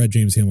you haven't read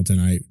James Hamilton,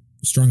 I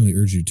strongly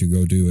urge you to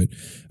go do it.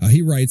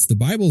 He writes, the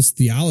Bible's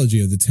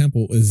theology of the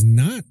temple is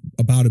not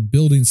about a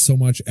building so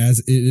much as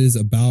it is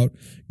about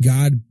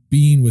God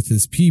being with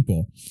his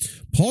people.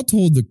 Paul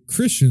told the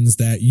Christians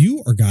that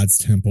you are God's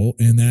temple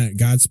and that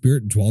God's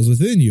Spirit dwells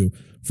within you.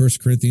 1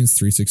 Corinthians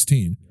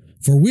 3:16.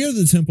 For we are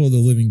the temple of the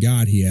living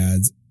God, he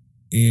adds,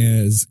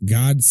 as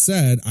God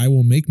said, I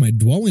will make my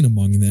dwelling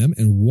among them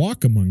and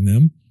walk among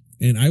them,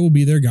 and I will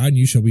be their God and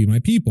you shall be my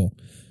people.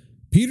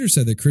 Peter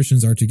said that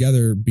Christians are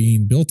together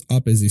being built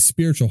up as a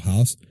spiritual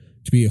house,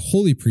 to be a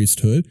holy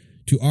priesthood,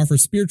 to offer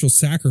spiritual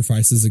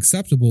sacrifices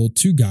acceptable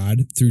to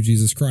God through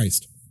Jesus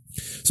Christ.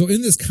 So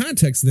in this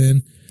context,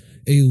 then,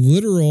 a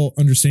literal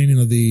understanding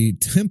of the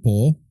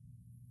temple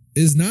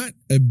is not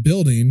a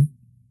building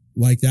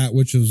like that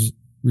which was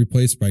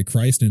replaced by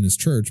Christ and his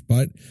church,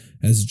 but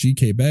as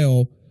G.K.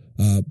 Bale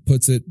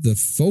puts it, the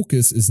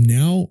focus is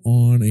now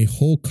on a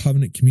whole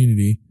covenant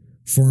community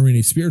forming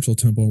a spiritual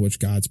temple in which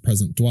God's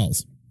presence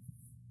dwells.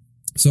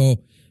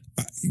 So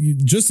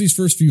just these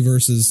first few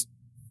verses,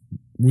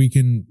 we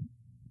can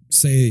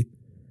say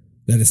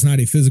that it's not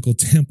a physical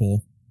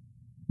temple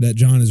that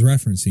John is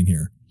referencing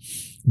here,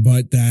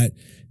 but that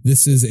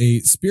this is a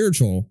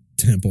spiritual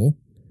temple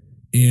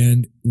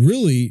and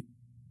really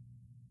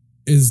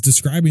is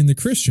describing the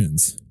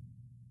Christians.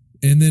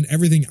 And then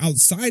everything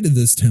outside of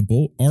this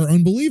temple are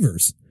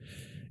unbelievers,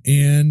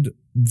 and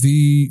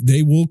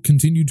they will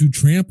continue to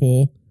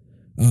trample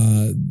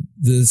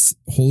this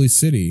holy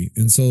city.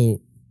 And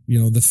so,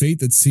 the fate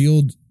that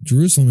sealed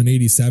Jerusalem in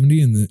AD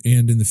 70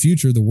 and in the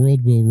future, the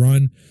world will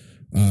run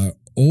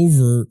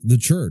over the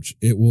church.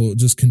 It will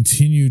just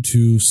continue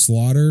to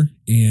slaughter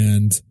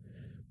and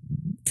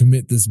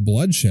commit this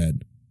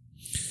bloodshed.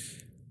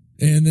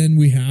 And then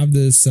we have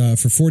this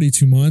for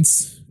 42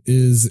 months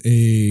is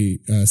a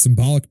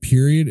symbolic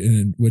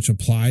period which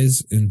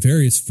applies in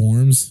various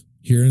forms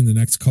here in the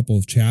next couple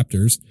of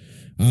chapters.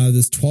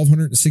 This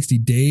 1260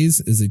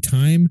 days is a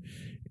time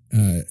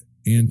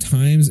and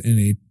times and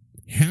a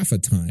half a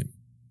time,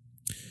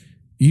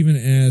 even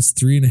as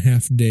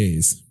 3.5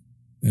 days,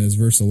 as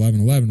verse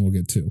 11:11 we'll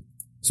get to.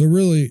 So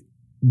really,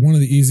 one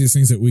of the easiest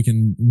things that we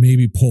can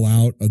maybe pull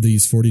out of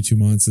these 42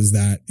 months is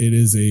that it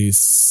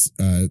is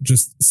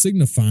just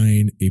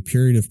signifying a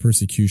period of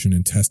persecution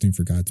and testing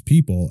for God's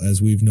people, as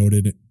we've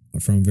noted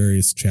from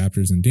various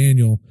chapters in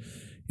Daniel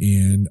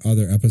and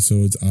other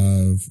episodes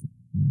of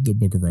the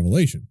book of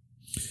Revelation.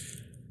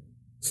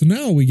 So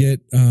now we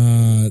get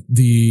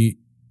the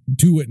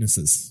two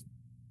witnesses.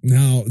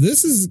 Now,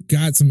 this has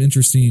got some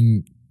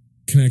interesting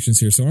connections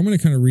here. So I'm going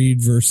to kind of read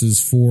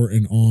verses 4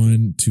 and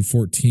on to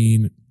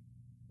 14,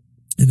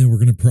 and then we're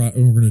going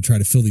to try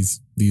to fill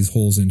these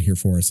holes in here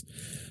for us.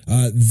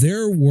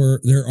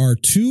 There are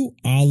 2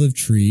 olive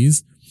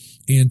trees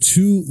and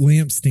 2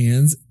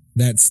 lampstands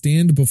that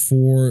stand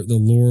before the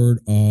Lord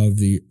of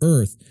the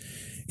earth.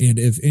 And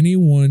if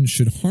anyone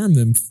should harm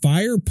them,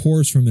 fire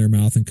pours from their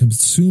mouth and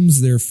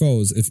consumes their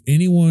foes. If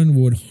anyone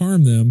would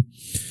harm them,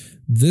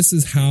 this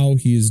is how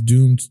he is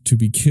doomed to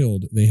be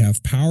killed. They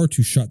have power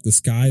to shut the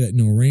sky that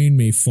no rain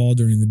may fall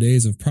during the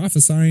days of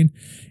prophesying,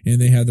 and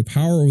they have the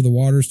power over the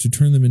waters to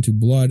turn them into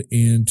blood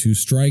and to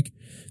strike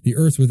the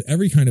earth with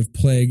every kind of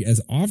plague as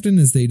often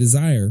as they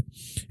desire.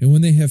 And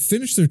when they have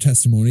finished their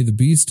testimony, the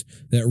beast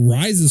that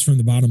rises from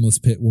the bottomless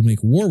pit will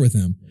make war with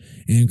them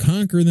and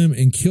conquer them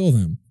and kill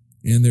them.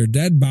 And their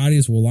dead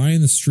bodies will lie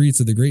in the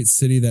streets of the great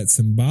city that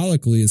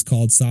symbolically is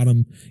called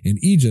Sodom and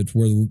Egypt,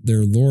 where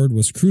their Lord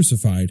was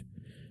crucified.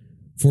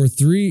 For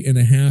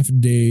 3.5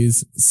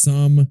 days,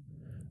 some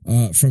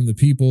from the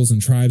peoples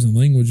and tribes and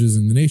languages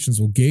and the nations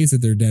will gaze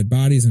at their dead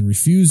bodies and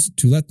refuse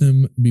to let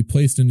them be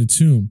placed in a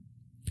tomb.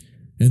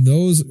 And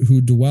those who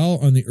dwell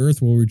on the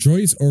earth will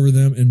rejoice over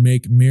them and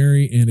make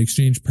merry and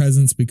exchange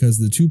presents, because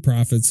the 2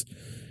 prophets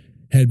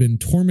had been a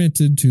torment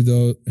to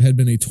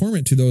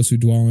those who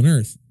dwell on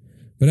earth.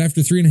 But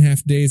after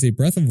 3.5 days, a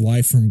breath of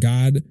life from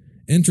God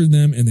entered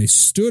them, and they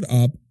stood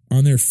up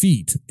on their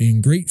feet,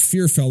 and great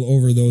fear fell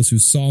over those who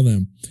saw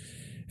them.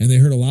 And they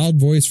heard a loud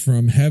voice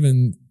from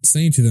heaven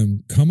saying to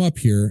them, "Come up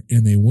here."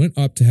 And they went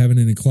up to heaven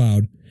in a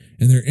cloud,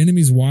 and their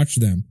enemies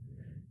watched them.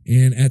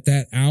 And at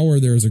that hour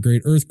there was a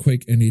great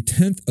earthquake, and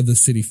 1/10 of the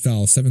city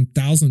fell.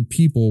 7,000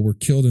 people were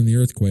killed in the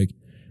earthquake,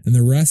 and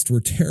the rest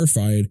were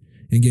terrified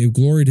and gave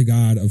glory to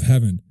God of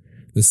heaven.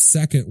 The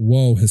second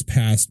woe has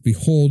passed.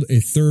 Behold, a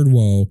third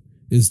woe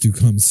is to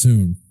come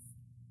soon.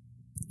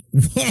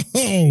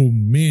 Whoa,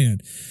 man.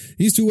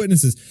 These two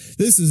witnesses.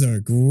 This is a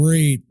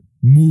great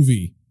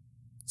movie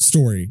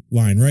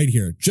storyline right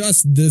here.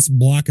 Just this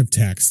block of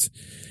text.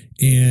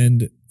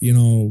 And, you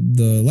know,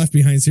 the Left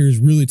Behind series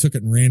really took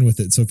it and ran with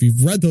it. So if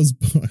you've read those,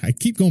 I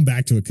keep going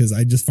back to it because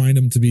I just find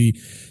them to be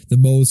the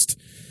most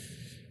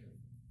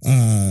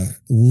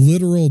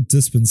literal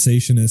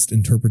dispensationist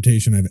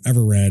interpretation I've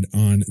ever read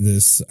on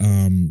this.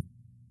 And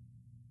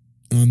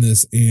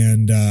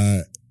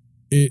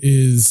it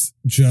is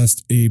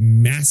just a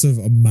massive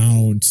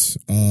amount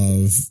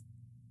of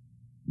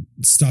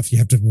stuff you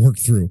have to work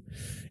through.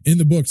 In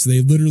the books,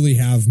 they literally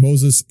have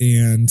Moses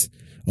and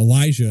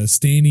Elijah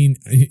standing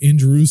in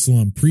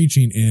Jerusalem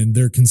preaching, and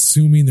they're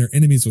consuming their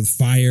enemies with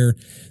fire.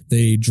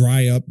 They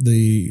dry up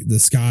the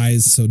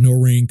skies so no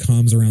rain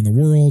comes around the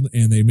world,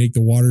 and they make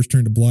the waters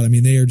turn to blood. I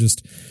mean, they are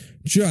just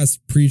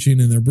preaching,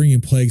 and they're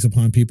bringing plagues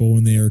upon people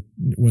when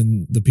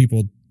the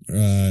people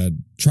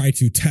try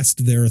to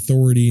test their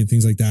authority and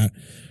things like that.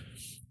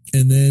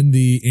 And then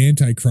the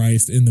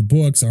Antichrist in the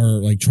books are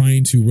like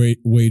trying to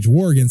wage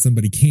war against them,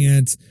 but he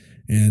can't.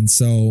 And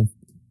so,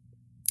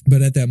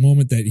 but at that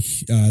moment that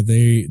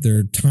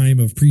their time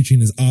of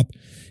preaching is up,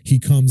 he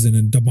comes in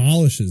and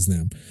demolishes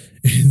them.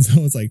 And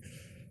so it's like,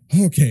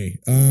 okay,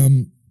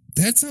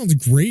 that sounds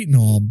great and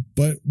all,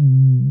 but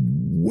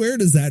where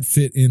does that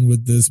fit in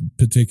with this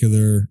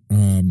particular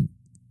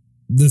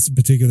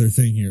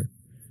thing here?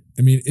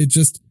 I mean, it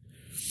just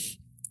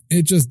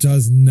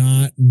does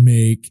not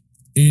make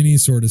any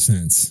sort of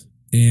sense.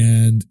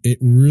 And it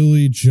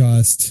really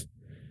just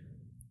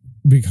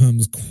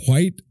becomes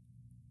quite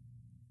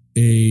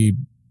a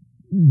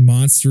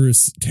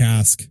monstrous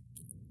task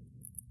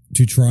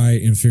to try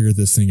and figure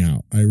this thing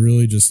out. I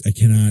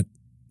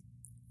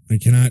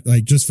cannot,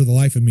 like, just for the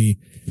life of me,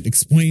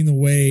 explain the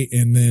way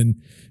and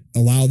then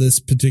allow this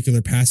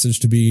particular passage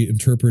to be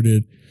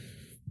interpreted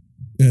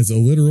as a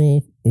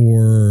literal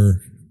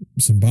or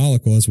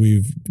symbolical as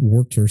we've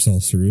worked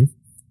ourselves through.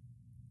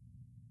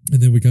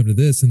 And then we come to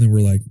this and then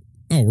we're like,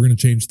 oh, we're going to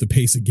change the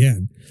pace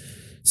again.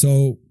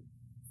 So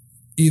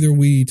either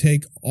we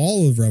take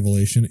all of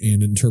Revelation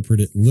and interpret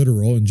it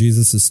literal, and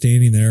Jesus is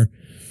standing there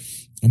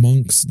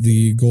amongst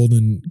the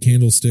golden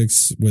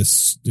candlesticks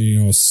with, you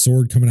know, a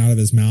sword coming out of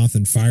his mouth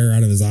and fire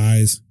out of his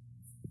eyes.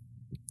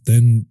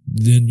 Then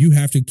you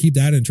have to keep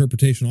that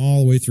interpretation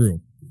all the way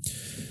through.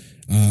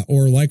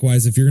 Or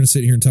likewise, if you're going to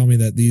sit here and tell me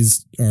that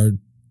these are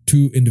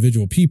two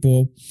individual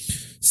people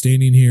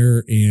standing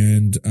here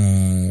and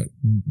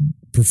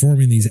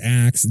performing these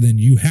acts, then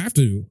you have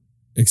to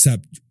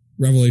accept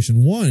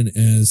Revelation 1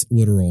 as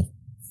literal.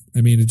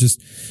 I mean,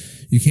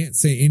 you can't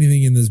say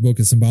anything in this book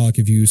is symbolic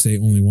if you say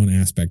only one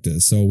aspect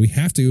is. So we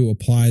have to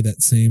apply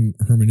that same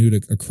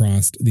hermeneutic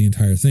across the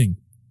entire thing.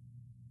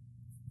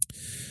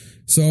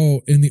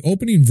 So in the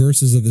opening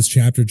verses of this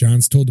chapter,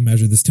 John's told to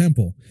measure this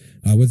temple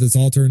with its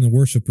altar and the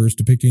worshipers,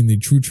 depicting the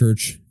true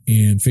church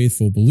and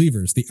faithful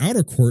believers. The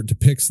outer court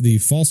depicts the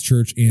false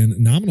church, and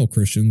nominal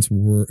Christians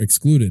were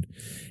excluded.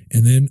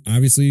 And then,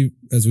 obviously,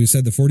 as we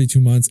said, the 42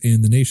 months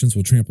and the nations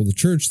will trample the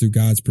church through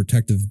God's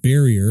protective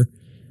barrier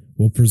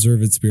will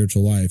preserve its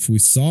spiritual life. We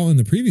saw in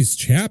the previous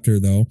chapter,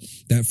 though,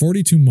 that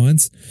 42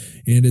 months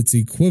and its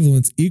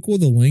equivalents equal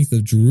the length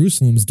of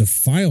Jerusalem's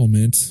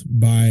defilement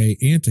by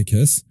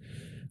Antiochus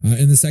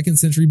in the 2nd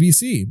century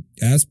BC,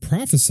 as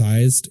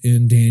prophesied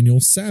in Daniel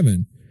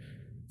 7.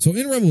 So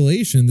in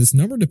Revelation, this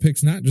number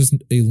depicts not just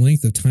a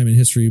length of time in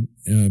history,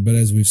 but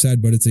as we've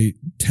said, but it's a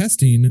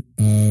testing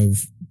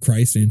of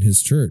Christ and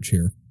his church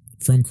here,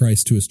 from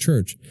Christ to his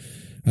church.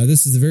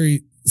 This is the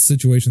very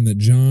situation that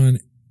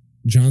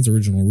John's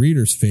original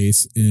readers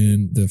face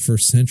in the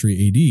 1st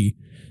century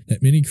AD,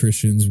 that many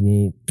Christians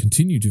will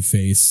continue to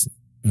face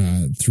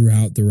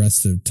throughout the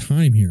rest of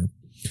time here.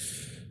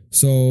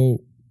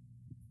 So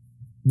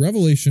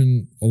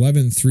Revelation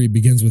 11:3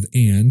 begins with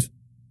and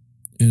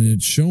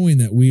it's showing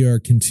that we are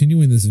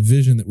continuing this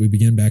vision that we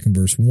begin back in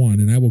verse 1.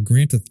 And I will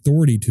grant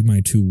authority to my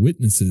two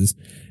witnesses,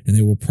 and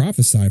they will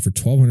prophesy for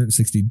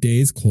 1260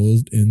 days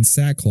clothed in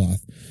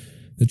sackcloth.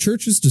 The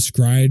church is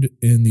described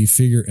in the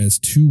figure as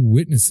two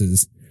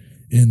witnesses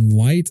in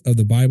light of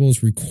the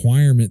Bible's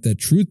requirement that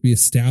truth be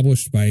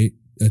established by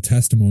a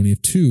testimony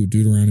of two,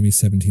 Deuteronomy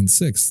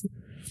 17:6.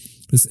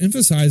 This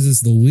emphasizes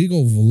the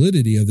legal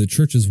validity of the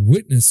church's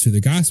witness to the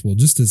gospel,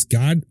 just as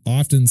God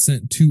often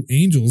sent two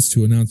angels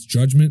to announce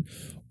judgment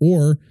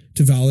or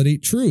to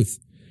validate truth.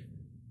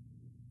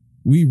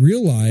 We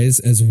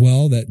realize as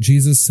well that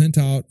Jesus sent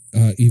out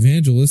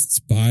evangelists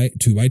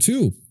two by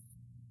two.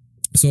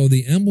 So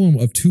the emblem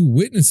of two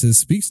witnesses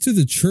speaks to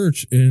the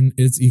church in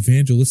its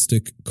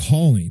evangelistic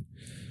calling.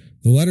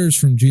 The letters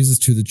from Jesus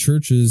to the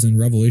churches in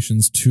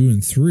Revelations 2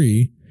 and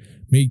 3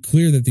 made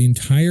clear that the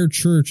entire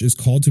church is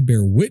called to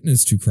bear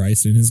witness to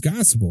Christ and his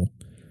gospel.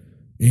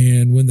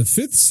 And when the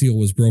 5th seal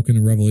was broken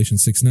in Revelation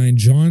 6:9,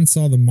 John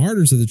saw the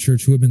martyrs of the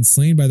church who had been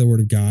slain by the word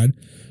of God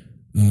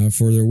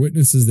for their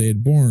witnesses they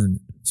had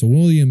borne. So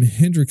William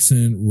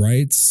Hendrickson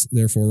writes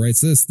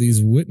this: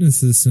 these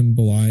witnesses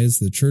symbolize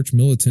the church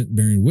militant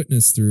bearing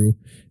witness through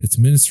its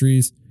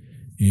ministries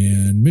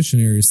and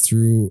missionaries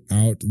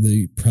throughout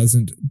the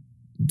present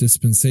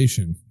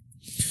dispensation.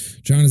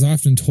 John is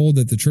often told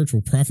that the church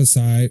will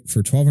prophesy for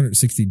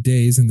 1260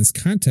 days. In this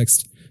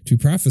context, to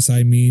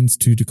prophesy means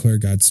to declare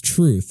God's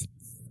truth.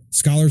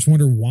 Scholars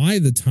wonder why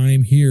the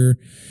time here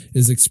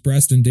is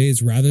expressed in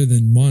days rather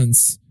than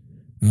months,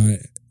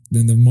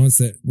 than the months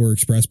that were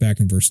expressed back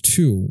in verse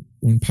 2.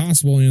 One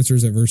possible answer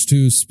is that verse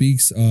 2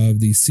 speaks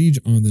of the siege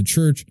on the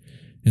church,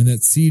 and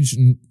that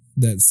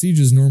siege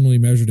is normally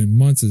measured in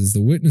months. As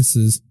the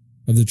witnesses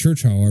of the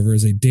church, however,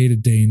 is a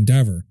day-to-day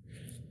endeavor.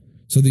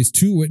 So these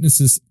two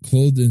witnesses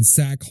clothed in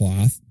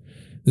sackcloth,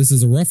 this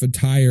is a rough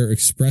attire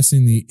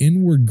expressing the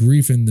inward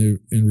grief and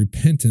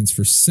repentance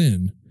for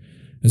sin.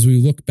 As we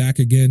look back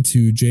again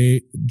to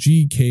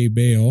G.K.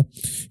 Bale,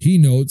 he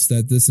notes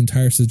that this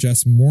attire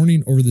suggests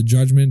mourning over the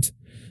judgment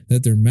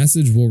that their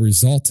message will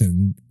result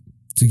in,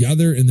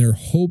 together in their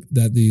hope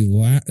that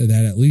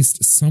that at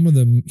least some of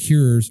the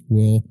hearers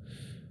will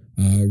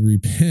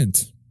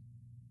repent.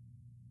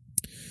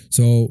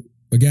 So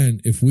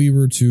again, if we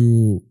were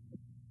to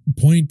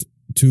point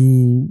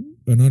to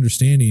an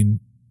understanding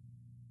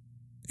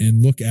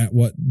and look at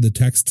what the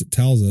text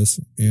tells us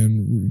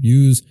and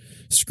use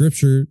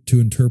Scripture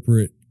to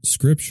interpret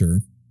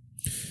Scripture,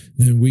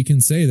 then we can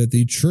say that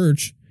the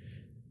church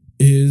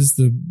is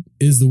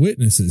the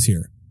witnesses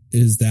here.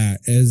 Is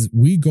that as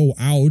we go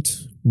out,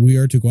 we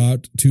are to go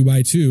out 2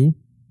 by 2,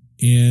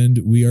 and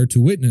we are to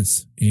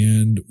witness,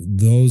 and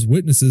those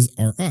witnesses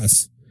are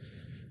us.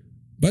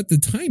 But the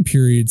time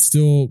period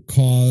still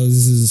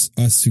causes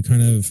us to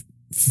kind of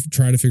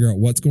try to figure out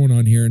what's going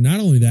on here. And not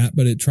only that,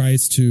 but it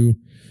tries to,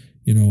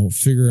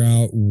 figure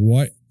out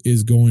what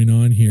is going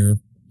on here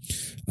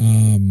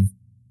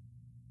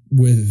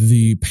with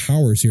the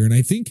powers here. And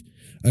I think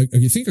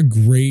a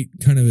great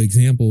kind of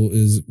example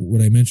is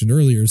what I mentioned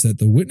earlier, is that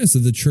the witness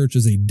of the church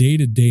is a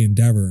day-to-day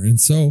endeavor. And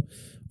so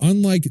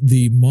unlike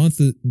the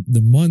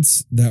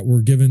months that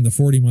were given, the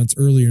 40 months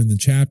earlier in the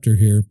chapter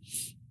here,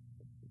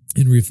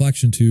 in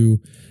reflection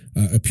to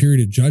a period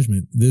of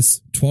judgment,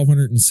 this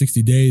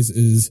 1260 days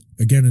is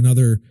again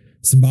another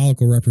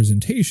symbolical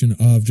representation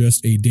of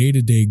just a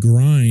day-to-day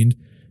grind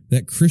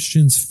that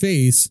Christians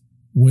face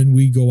when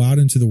we go out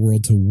into the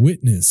world to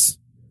witness.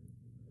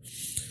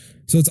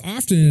 So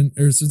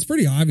it's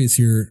pretty obvious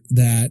here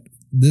that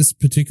this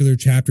particular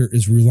chapter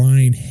is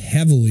relying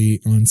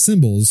heavily on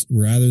symbols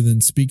rather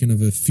than speaking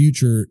of a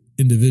future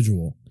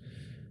individual,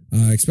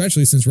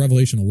 especially since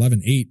Revelation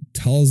 11:8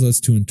 tells us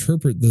to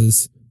interpret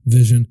this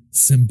vision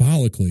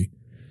symbolically,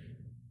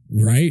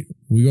 right?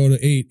 We go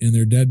to 8, and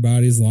their dead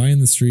bodies lie in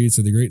the streets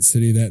of the great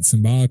city that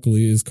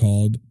symbolically is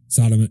called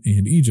Sodom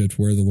and Egypt,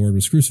 where the Lord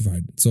was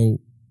crucified. So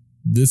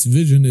this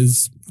vision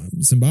is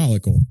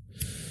symbolical.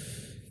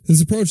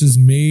 This approach is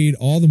made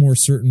all the more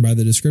certain by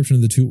the description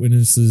of the two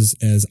witnesses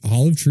as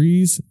olive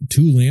trees,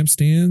 2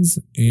 lampstands,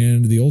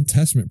 and the Old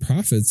Testament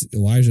prophets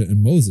Elijah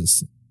and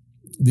Moses.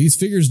 These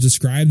figures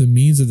describe the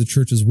means of the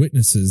church's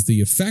witnesses,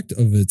 the effect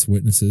of its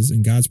witnesses,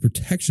 and God's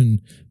protection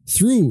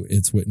through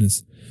its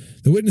witness.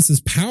 The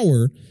witness's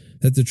power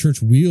that the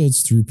church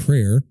wields through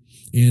prayer,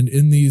 and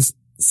in these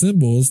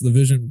symbols, the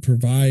vision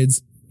provided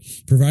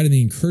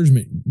the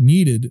encouragement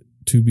needed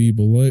to be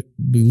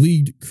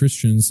beleaguered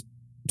Christians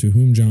to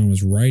whom John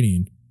was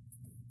writing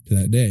to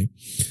that day.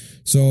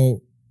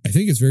 So I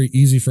think it's very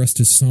easy for us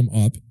to sum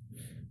up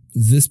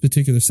this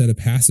particular set of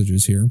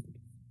passages here,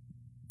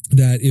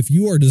 that if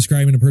you are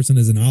describing a person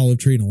as an olive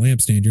tree and a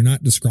lampstand, you're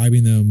not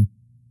describing them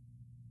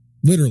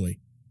literally.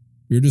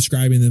 You're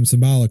describing them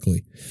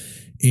symbolically.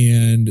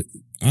 And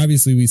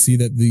obviously we see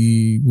that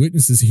the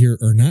witnesses here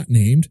are not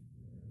named.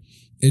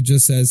 It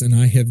just says, and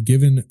I have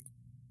given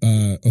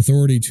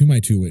authority to my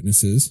 2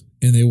 witnesses,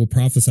 and they will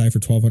prophesy for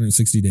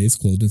 1260 days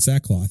clothed in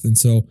sackcloth. And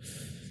so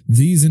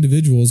these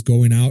individuals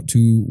going out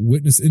to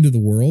witness into the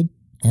world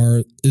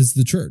is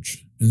the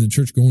church, and the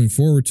church going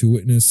forward to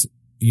witness,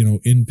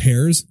 in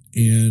pairs,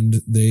 and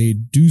they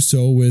do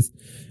so with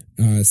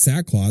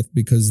sackcloth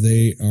because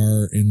they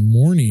are in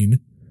mourning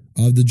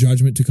of the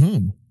judgment to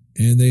come.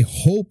 And they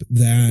hope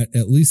that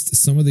at least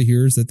some of the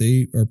hearers that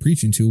they are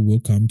preaching to will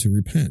come to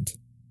repent.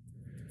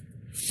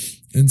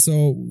 And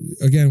so,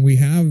 again, we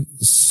have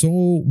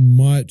so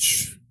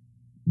much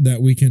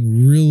that we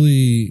can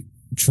really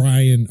try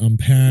and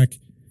unpack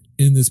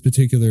in this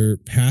particular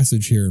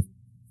passage here.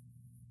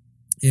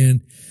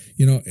 And,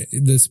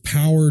 this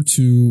power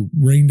to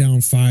rain down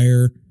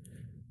fire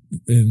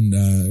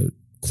and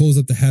close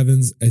up the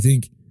heavens, I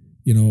think,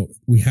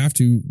 we have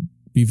to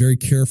be very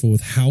careful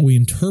with how we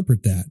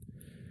interpret that.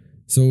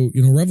 So,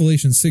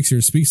 Revelation 6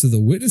 here speaks of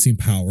the witnessing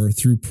power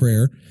through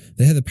prayer.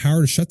 They had the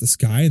power to shut the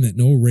sky and that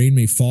no rain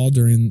may fall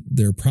during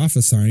their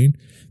prophesying.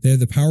 They had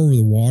the power over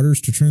the waters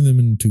to turn them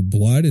into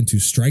blood and to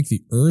strike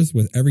the earth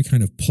with every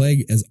kind of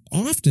plague as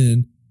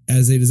often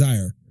as they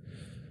desire.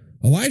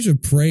 Elijah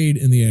prayed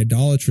in the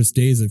idolatrous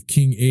days of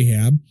King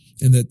Ahab,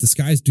 and that the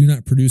skies do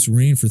not produce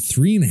rain for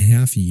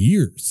 3.5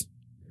 years.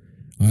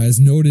 as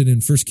noted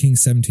in 1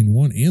 Kings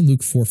 17:1 and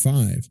Luke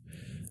 4:5.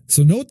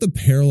 So note the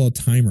parallel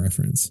time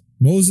reference.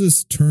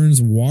 Moses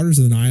turns waters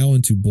of the Nile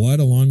into blood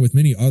along with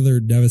many other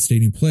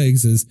devastating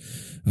plagues as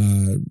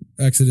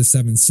Exodus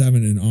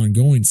 7:7 an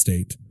ongoing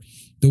state.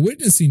 The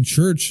witnessing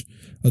church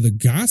of the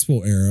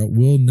gospel era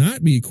will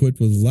not be equipped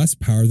with less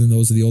power than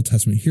those of the Old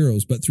Testament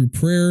heroes, but through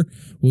prayer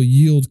will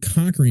yield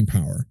conquering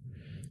power.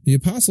 The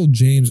apostle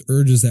James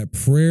urges that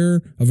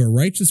prayer of a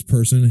righteous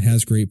person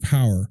has great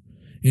power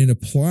and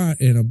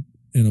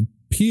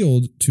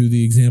appealed to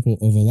the example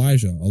of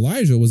Elijah.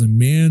 Elijah was a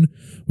man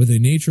with a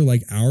nature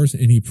like ours,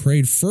 and he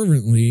prayed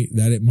fervently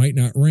that it might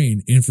not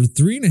rain. And for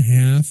 3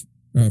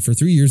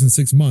 years and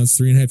 6 months,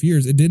 3.5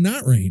 years, it did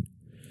not rain.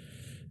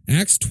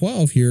 Acts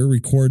 12 here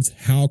records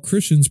how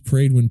Christians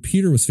prayed when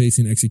Peter was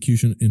facing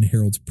execution in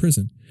Herod's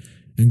prison,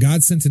 and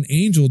God sent an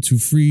angel to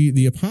free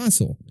the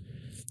apostle.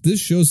 This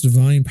shows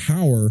divine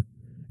power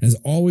as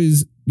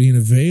always being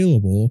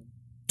available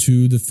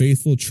to the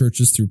faithful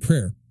churches through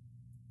prayer.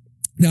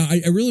 Now,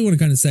 I really want to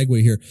kind of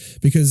segue here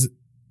because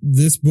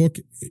this book,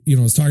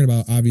 is talking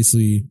about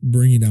obviously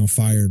bringing down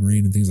fire and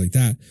rain and things like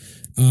that.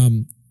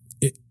 And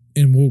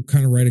we'll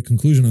kind of write a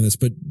conclusion on this,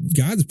 but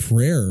God's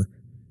prayer,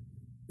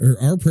 or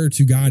our prayer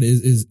to God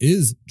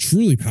is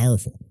truly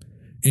powerful.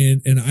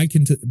 And I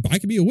can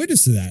be a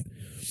witness to that.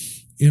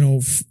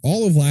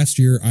 All of last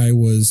year, I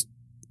was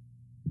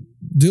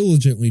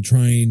diligently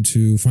trying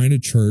to find a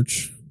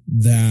church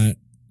that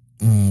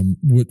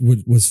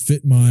was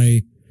fit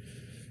my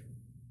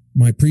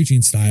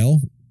preaching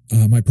style,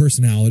 my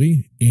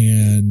personality,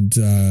 and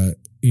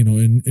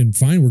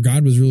find where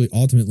God was really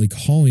ultimately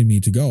calling me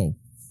to go.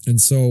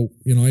 And so,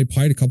 I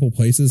applied a couple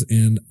places,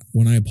 and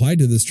when I applied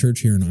to this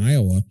church here in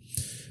Iowa,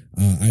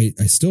 I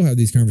still have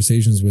these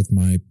conversations with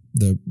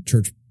the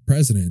church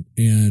president,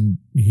 and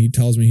he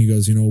tells me, he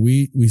goes,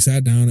 we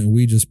sat down and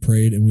we just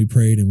prayed and we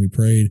prayed and we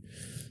prayed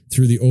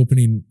through the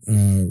opening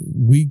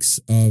weeks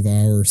of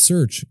our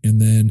search. And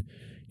then,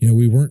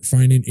 we weren't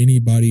finding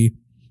anybody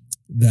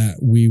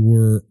that we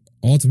were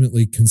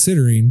ultimately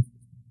considering.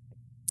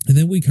 And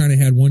then we kind of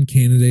had one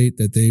candidate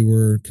that they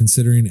were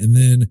considering. And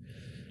then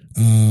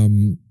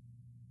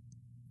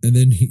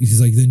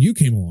he's like, then you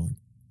came along,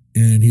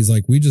 and he's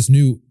like, we just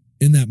knew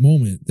in that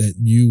moment that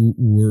you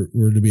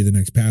were to be the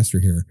next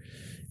pastor here.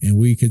 And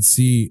we could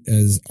see,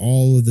 as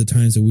all of the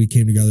times that we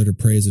came together to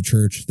pray as a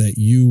church, that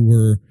you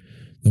were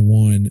the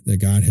one that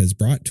God has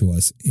brought to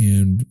us.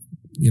 And,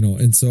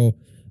 and so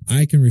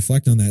I can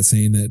reflect on that,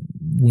 saying that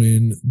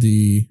when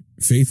the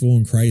faithful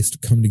in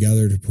Christ come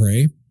together to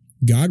pray,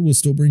 God will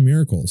still bring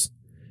miracles.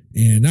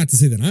 And not to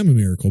say that I'm a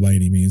miracle by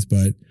any means,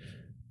 but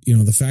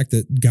the fact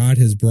that God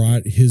has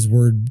brought his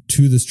word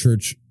to this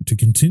church to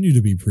continue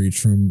to be preached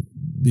from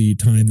the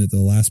time that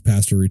the last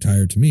pastor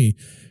retired to me,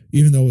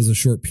 even though it was a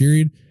short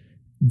period,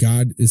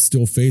 God is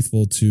still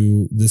faithful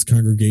to this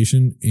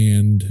congregation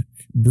and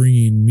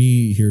bringing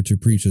me here to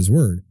preach his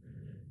word.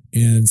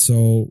 And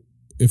so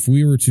if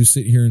we were to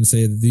sit here and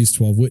say that these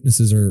 12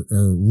 witnesses are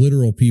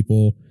literal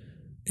people,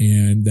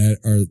 and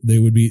they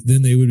would be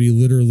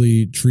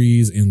literally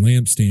trees and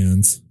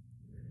lampstands,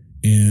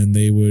 and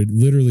they would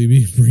literally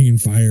be bringing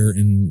fire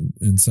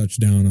and such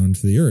down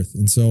onto the earth.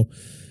 And so,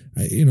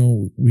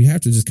 we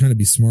have to just kind of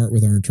be smart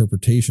with our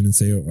interpretation and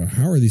say,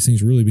 how are these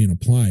things really being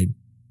applied?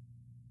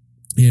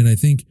 And I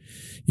think,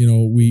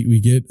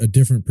 we get a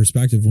different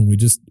perspective when we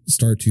just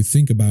start to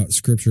think about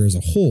Scripture as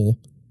a whole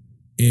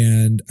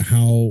and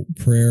how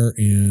prayer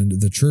and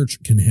the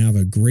church can have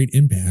a great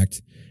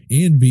impact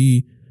and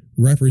be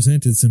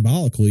represented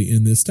symbolically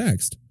in this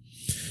text.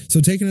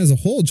 So taken as a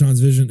whole, John's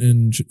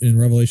vision in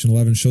Revelation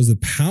 11 shows the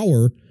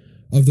power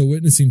of the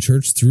witnessing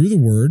church through the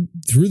word,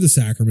 through the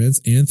sacraments,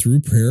 and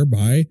through prayer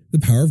by the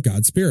power of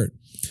God's Spirit.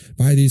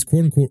 By these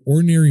quote-unquote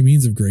ordinary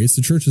means of grace,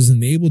 the church is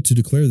enabled to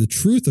declare the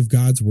truth of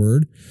God's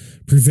word,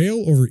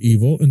 prevail over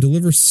evil, and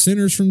deliver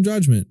sinners from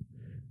judgment.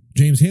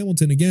 James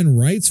Hamilton again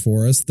writes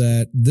for us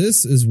that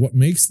this is what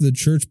makes the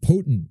church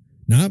potent.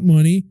 Not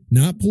money,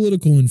 not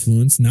political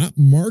influence, not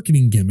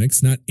marketing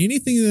gimmicks, not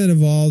anything that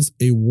involves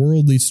a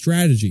worldly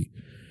strategy.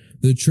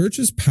 The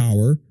church's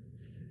power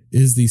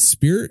is the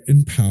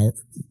spirit-empowered,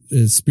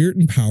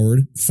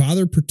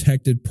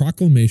 Father-protected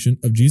proclamation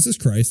of Jesus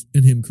Christ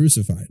and him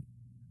crucified.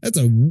 That's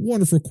a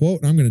wonderful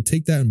quote, and I'm going to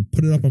take that and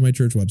put it up on my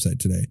church website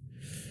today,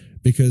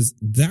 because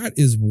that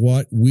is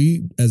what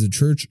we as a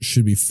church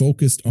should be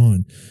focused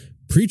on: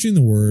 preaching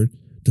the word,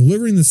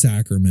 delivering the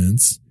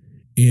sacraments,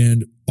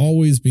 and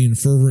always being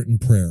fervent in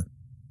prayer.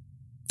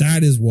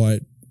 That is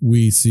what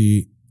we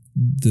see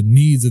the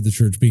needs of the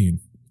church being.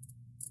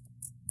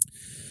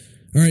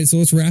 All right, so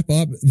let's wrap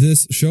up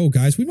this show,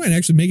 guys. We might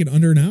actually make it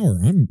under an hour.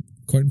 I'm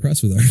quite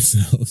impressed with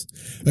ourselves.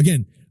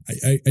 Again,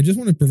 I just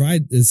want to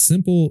provide as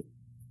simple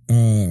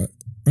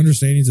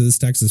understandings of this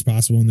text as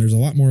possible, and there's a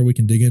lot more we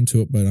can dig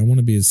into it, but I want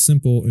to be as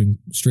simple and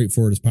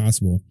straightforward as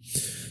possible.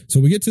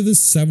 So we get to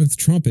this seventh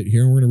trumpet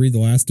here, and we're going to read the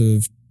last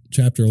of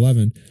chapter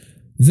 11.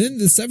 Then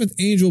the seventh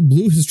angel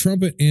blew his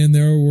trumpet, and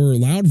there were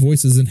loud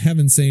voices in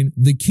heaven saying,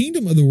 "The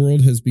kingdom of the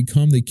world has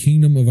become the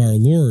kingdom of our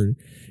Lord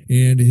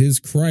and his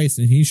Christ,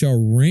 and he shall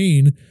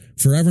reign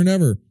forever and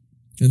ever.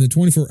 And the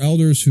 24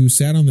 elders who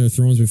sat on their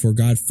thrones before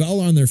God fell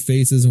on their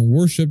faces and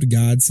worshipped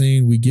God,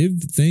 saying, We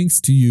give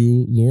thanks to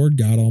you, Lord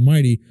God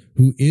Almighty,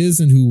 who is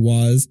and who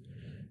was,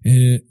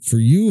 and for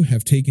you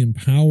have taken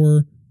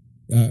power,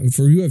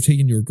 for you have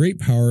taken your great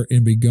power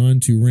and begun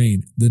to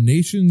reign. The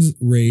nations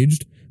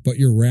raged, but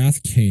your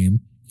wrath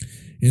came,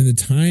 and the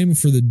time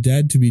for the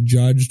dead to be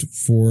judged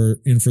for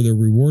the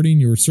rewarding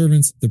your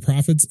servants, the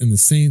prophets and the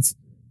saints,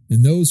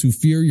 and those who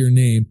fear your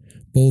name,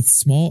 both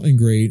small and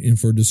great, and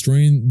for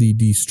destroying the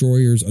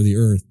destroyers of the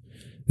earth.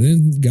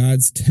 Then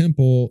God's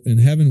temple in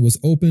heaven was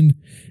opened,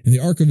 and the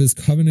ark of his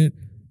covenant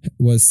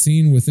was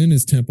seen within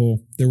his temple.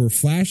 There were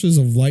flashes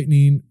of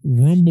lightning,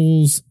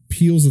 rumbles,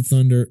 peals of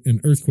thunder,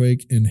 an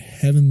earthquake, and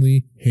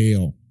heavenly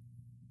hail.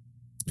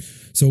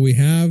 So we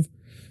have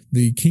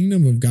the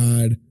kingdom of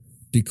God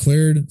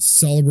declared,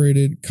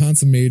 celebrated,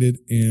 consummated,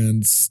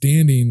 and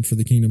standing for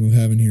the kingdom of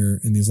heaven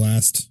here in these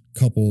last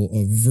couple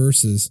of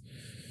verses.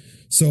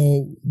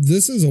 So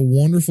this is a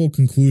wonderful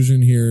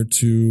conclusion here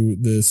to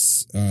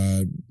this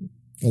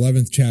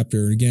 11th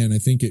chapter. Again, I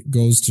think it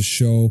goes to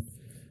show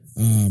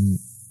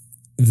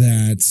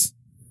that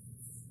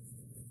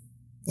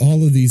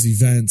all of these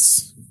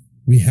events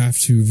we have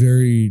to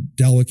very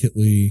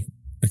delicately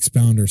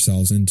expound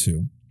ourselves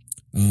into.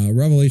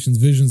 Revelation's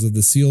visions of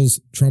the seals,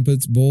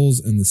 trumpets, bowls,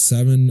 and the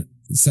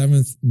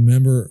seventh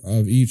member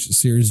of each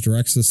series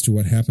directs us to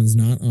what happens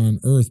not on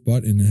earth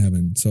but in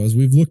heaven. So as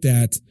we've looked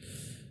at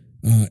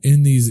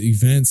in these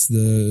events,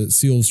 the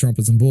seals,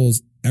 trumpets, and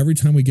bowls, every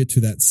time we get to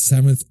that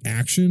seventh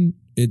action,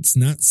 it's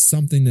not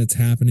something that's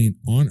happening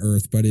on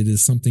earth, but it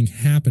is something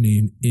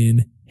happening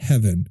in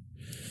heaven.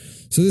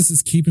 So this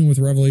is keeping with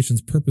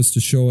Revelation's purpose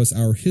to show us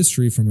our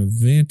history from a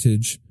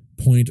vantage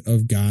point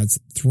of God's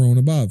throne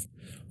above.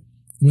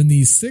 When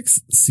the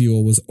sixth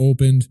seal was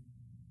opened,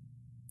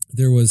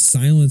 there was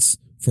silence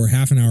for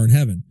half an hour in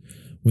heaven.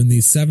 When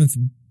the seventh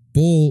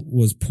bowl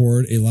was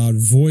poured, a loud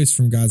voice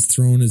from God's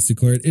throne is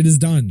declared, "It is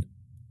done."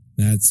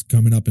 That's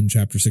coming up in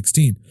chapter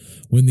 16.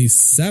 When the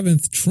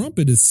seventh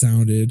trumpet is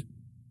sounded,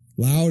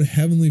 loud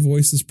heavenly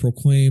voices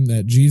proclaim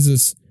that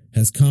Jesus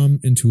has come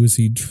into his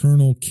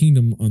eternal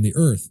kingdom on the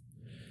earth.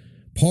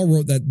 Paul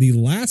wrote that the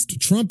last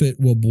trumpet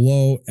will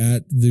blow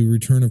at the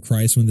return of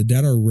Christ when the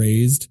dead are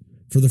raised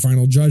for the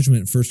final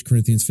judgment, 1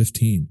 Corinthians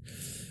 15.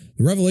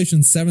 The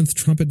Revelation 7th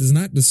trumpet does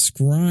not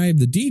describe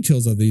the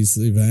details of these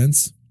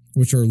events,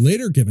 which are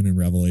later given in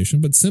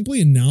Revelation, but simply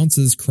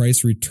announces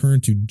Christ's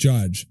return to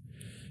judge.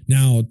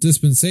 Now,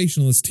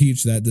 dispensationalists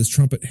teach that this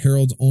trumpet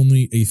heralds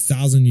only a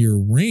 1,000-year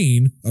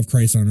reign of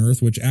Christ on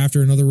earth, which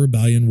after another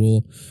rebellion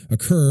will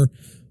occur,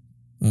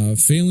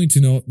 failing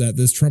to note that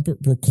this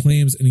trumpet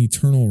proclaims an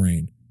eternal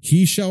reign.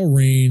 He shall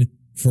reign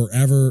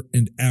forever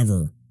and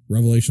ever,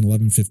 Revelation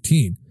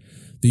 11:15.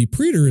 The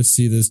preterists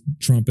see this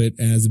trumpet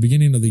as the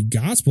beginning of the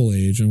gospel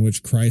age in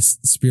which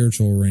Christ's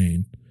spiritual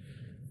reign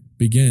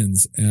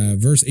begins.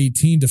 Verse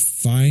 18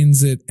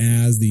 defines it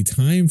as the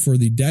time for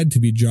the dead to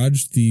be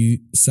judged.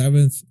 The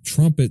seventh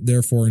trumpet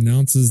therefore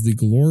announces the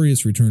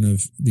glorious return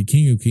of the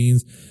King of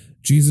Kings,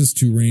 Jesus,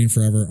 to reign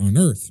forever on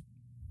earth.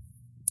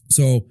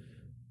 So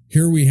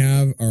here we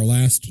have our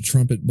last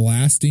trumpet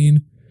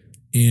blasting,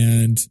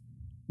 and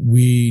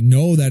we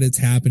know that it's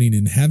happening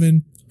in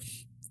heaven.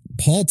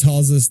 Paul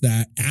tells us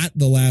that at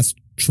the last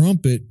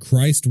trumpet,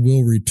 Christ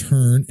will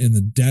return and the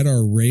dead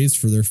are raised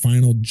for their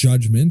final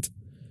judgment.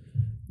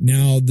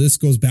 Now, this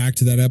goes back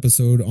to that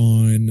episode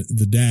on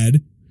the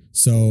dead,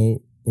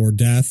 or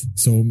death.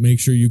 So make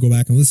sure you go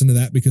back and listen to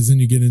that, because then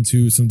you get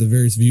into some of the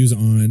various views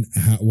on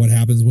what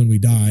happens when we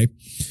die.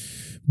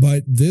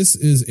 But this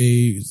is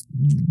a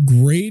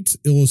great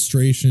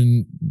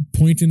illustration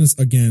pointing us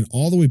again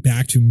all the way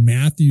back to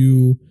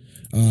Matthew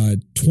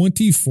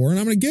 24. And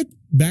I'm going to get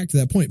back to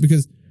that point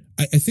because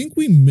I think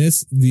we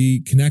miss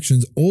the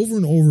connections over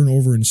and over and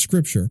over in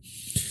Scripture.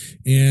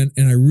 And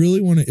I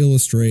really want to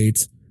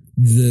illustrate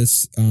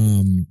this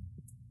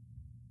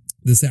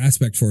this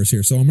aspect for us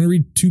here. So I'm going to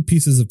read two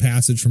pieces of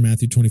passage from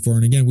Matthew 24.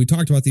 And again, we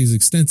talked about these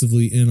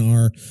extensively in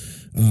our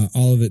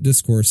Olivet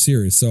Discourse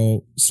series.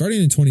 So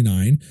starting in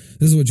 29,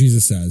 this is what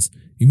Jesus says.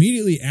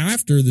 Immediately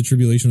after the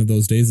tribulation of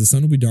those days, the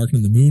sun will be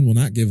darkened and the moon will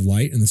not give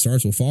light and the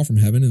stars will fall from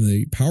heaven and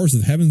the powers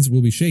of the heavens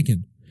will be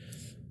shaken.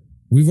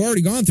 We've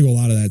already gone through a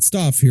lot of that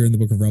stuff here in the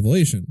book of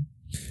Revelation.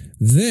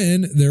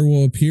 Then there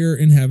will appear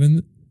in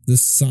heaven the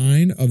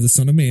sign of the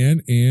Son of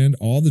Man, and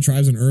all the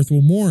tribes on earth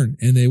will mourn,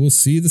 and they will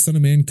see the Son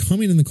of Man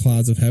coming in the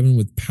clouds of heaven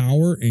with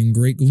power and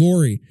great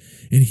glory.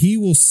 And he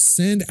will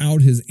send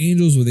out his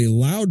angels with a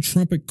loud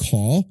trumpet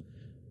call,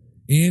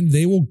 and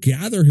they will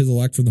gather his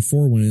elect from the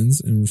four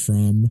winds and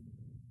from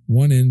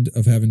one end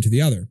of heaven to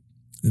the other.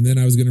 And then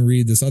I was going to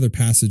read this other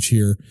passage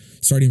here,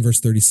 starting in verse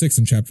 36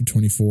 in chapter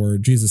 24.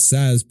 Jesus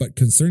says, "But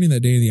concerning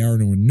that day and the hour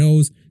no one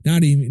knows,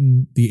 not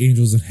even the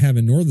angels in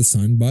heaven nor the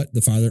Son, but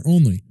the Father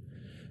only.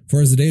 For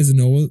as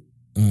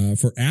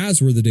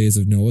were the days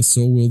of Noah,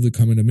 so will the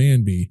coming of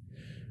man be.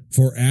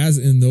 For as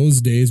in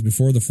those days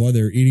before the flood,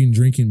 they were eating,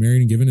 drinking,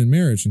 marrying, and giving in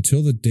marriage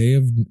until the day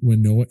of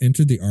when Noah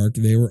entered the ark.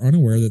 They were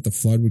unaware that the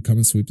flood would come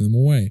and sweep them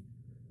away.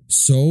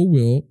 So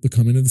will the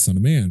coming of the Son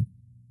of Man.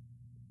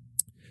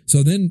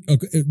 So then,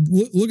 okay,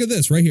 look at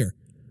this right here.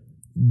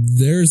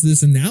 There's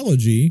this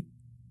analogy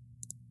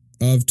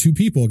of two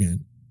people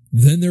again.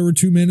 Then there were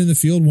two men in the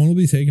field. One will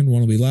be taken,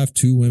 one will be left.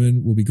 Two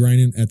women will be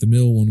grinding at the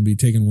mill. One will be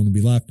taken, one will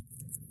be left.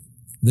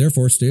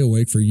 Therefore, stay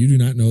awake, for you do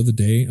not know the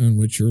day on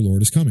which your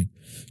Lord is coming.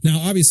 Now,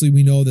 obviously,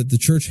 we know that the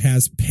church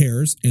has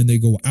pairs and they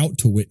go out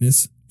to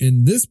witness.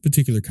 In this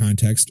particular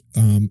context,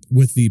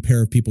 with the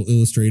pair of people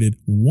illustrated,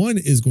 one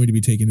is going to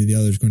be taken and the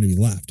other is going to be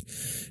left.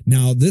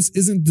 Now, this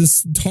isn't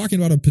talking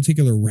about a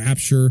particular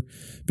rapture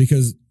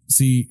because,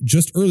 see,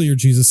 just earlier,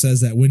 Jesus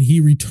says that when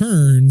he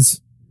returns,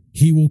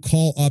 he will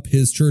call up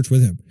his church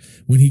with him.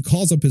 When he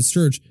calls up his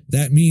church,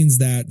 that means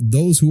that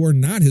those who are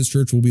not his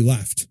church will be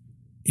left.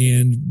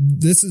 And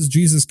this is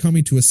Jesus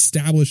coming to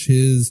establish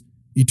his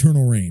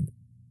eternal reign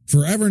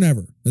forever and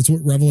ever. That's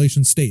what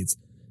Revelation states.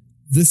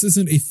 This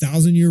isn't a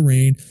 1,000-year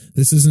reign.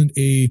 This isn't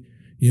a,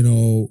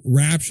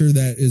 rapture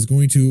that is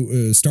going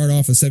to start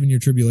off a 7-year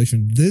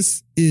tribulation.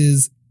 This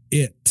is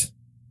it.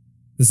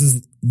 This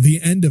is the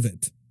end of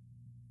it.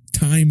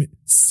 Time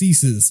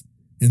ceases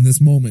in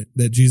this moment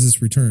that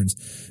Jesus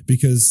returns.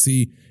 Because,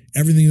 see,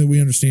 everything that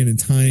we understand in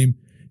time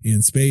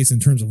and space in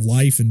terms of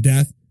life and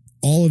death,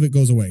 all of it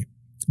goes away.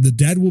 The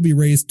dead will be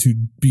raised to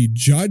be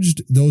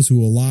judged. Those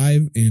who are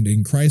alive and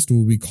in Christ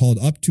will be called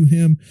up to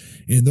him.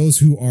 And those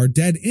who are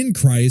dead in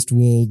Christ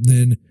will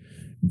then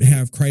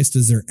have Christ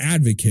as their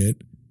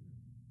advocate.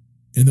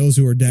 And those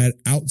who are dead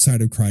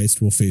outside of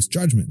Christ will face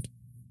judgment.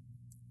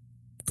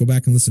 Go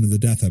back and listen to the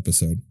death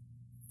episode.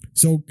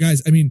 So,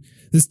 guys, I mean,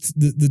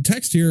 the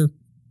text here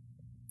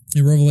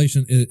in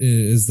Revelation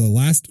is the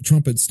last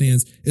trumpet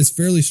stands is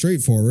fairly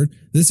straightforward.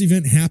 This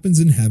event happens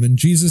in heaven.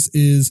 Jesus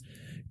is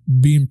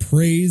being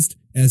praised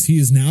as he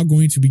is now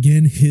going to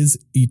begin his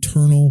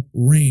eternal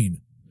reign.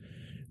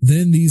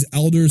 Then these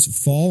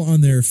elders fall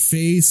on their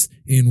face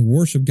and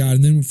worship God.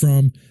 And then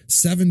from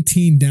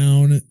 17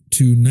 down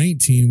to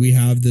 19, we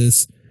have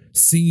this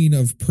singing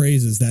of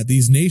praises that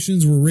these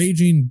nations were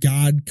raging.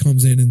 God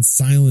comes in and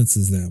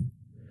silences them.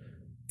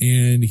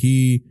 And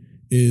he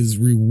is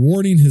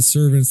rewarding his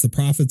servants, the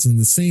prophets and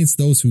the saints,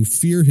 those who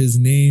fear his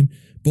name,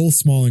 both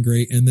small and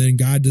great. And then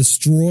God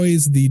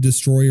destroys the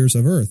destroyers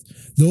of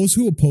earth. Those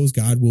who oppose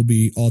God will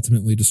be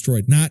ultimately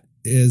destroyed, not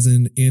as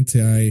an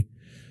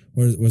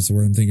what's the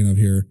word I'm thinking of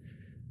here?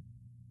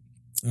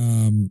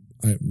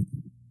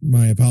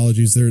 My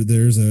apologies.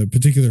 There's a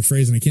particular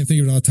phrase and I can't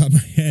think of it off the top of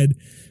my head,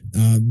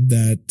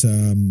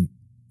 that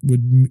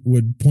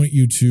would point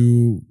you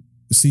to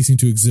ceasing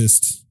to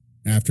exist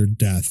after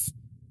death.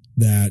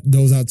 That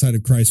those outside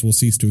of Christ will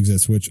cease to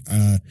exist, which,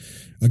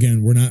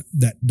 again,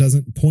 that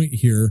doesn't point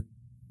here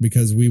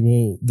because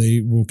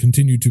they will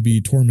continue to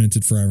be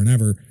tormented forever and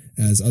ever,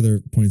 as other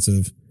points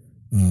of,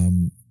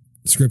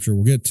 scripture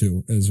we'll get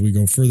to as we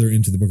go further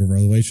into the book of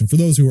Revelation. For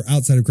those who are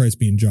outside of Christ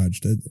being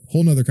judged, a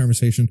whole nother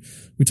conversation.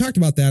 We talked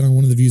about that on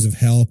one of the views of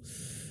hell,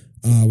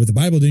 with the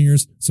Bible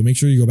dingers. So make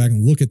sure you go back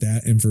and look at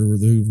that. And for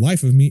the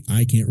life of me,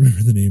 I can't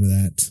remember the name of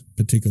that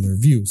particular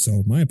view.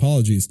 So my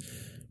apologies.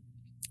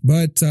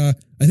 But I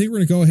think we're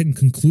going to go ahead and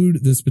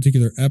conclude this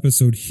particular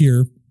episode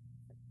here.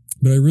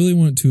 But I really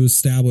want to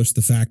establish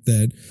the fact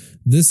that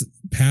this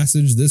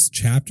passage, this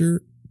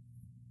chapter,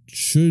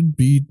 should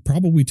be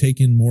probably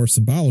taken more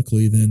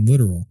symbolically than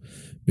literal.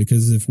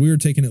 Because if we were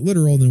taking it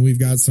literal, then we've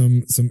got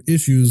some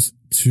issues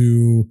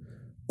to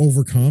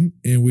overcome,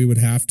 and we would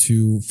have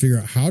to figure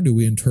out how do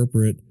we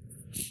interpret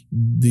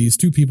these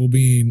two people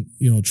being,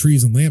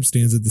 trees and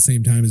lampstands at the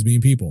same time as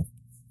being people.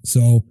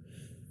 So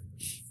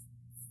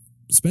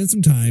spend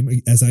some time,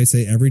 as I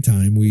say every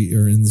time we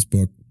are in this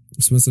book,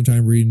 spend some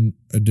time reading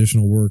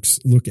additional works,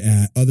 look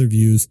at other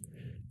views,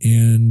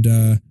 and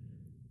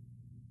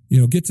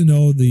get to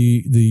know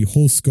the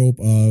whole scope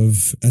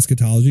of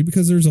eschatology,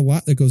 because there's a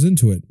lot that goes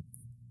into it.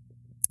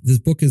 This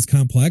book is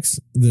complex,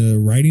 the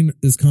writing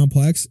is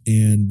complex,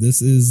 and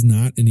this is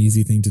not an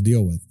easy thing to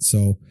deal with.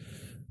 So,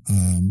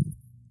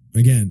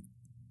 again,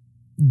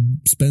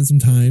 spend some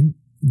time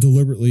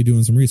deliberately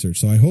doing some research.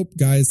 So I hope,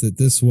 guys, that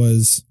this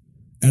was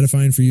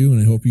edifying for you,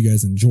 and I hope you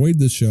guys enjoyed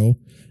this show.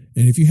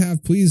 And if you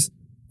have, please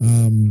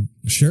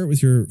share it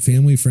with your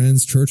family,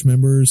 friends, church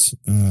members.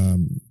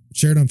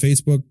 Share it on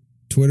Facebook,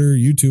 Twitter,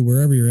 YouTube,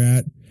 wherever you're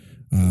at,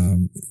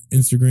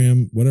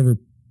 Instagram, whatever,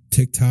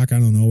 TikTok, I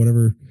don't know,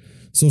 whatever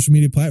social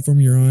media platform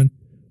you're on.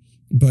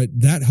 But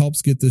that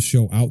helps get this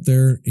show out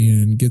there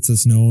and gets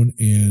us known.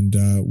 And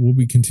we'll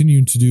be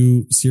continuing to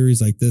do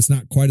series like this,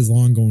 not quite as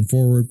long going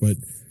forward, but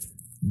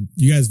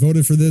you guys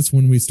voted for this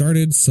when we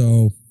started,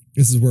 so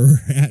this is where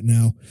we're at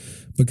now.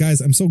 But guys,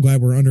 I'm so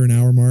glad we're under an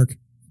hour mark.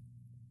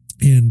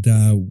 And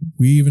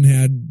we even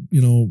had,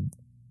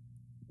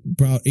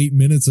 about 8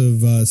 minutes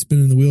of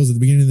spinning the wheels at the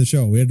beginning of the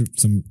show. We had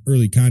some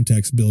early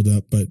context build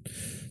up, but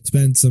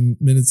spent some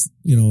minutes,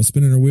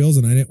 spinning our wheels,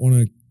 and I didn't want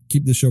to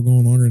keep the show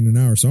going longer than an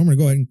hour. So I'm going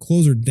to go ahead and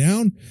close her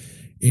down.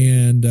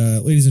 And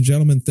ladies and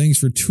gentlemen, thanks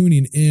for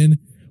tuning in.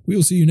 We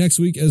will see you next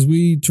week as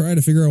we try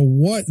to figure out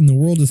what in the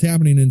world is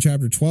happening in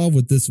chapter 12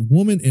 with this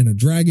woman and a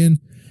dragon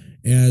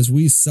as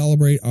we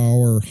celebrate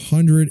our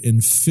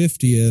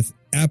 150th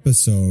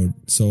episode.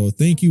 So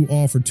thank you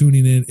all for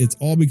tuning in. It's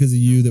all because of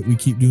you that we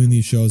keep doing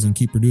these shows and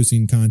keep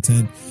producing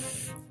content.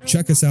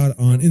 Check us out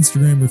on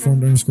Instagram,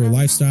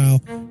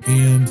 Reformed_Lifestyle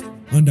and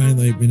Undying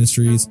Light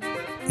Ministries.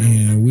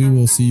 And we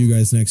will see you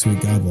guys next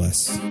week. God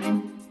bless.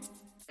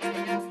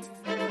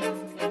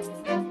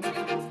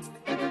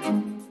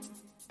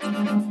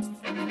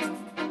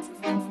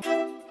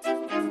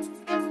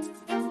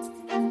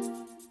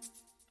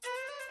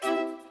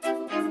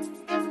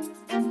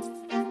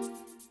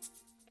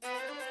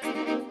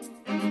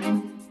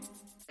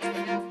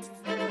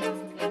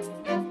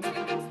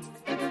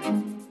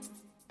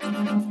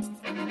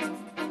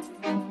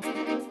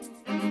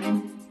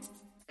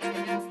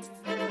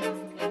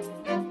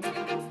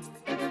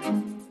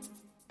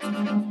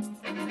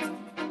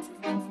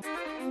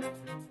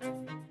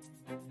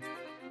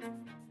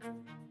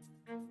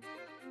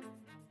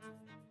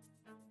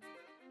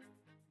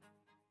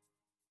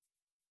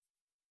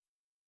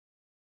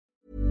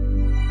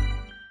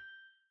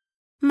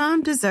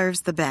 Mom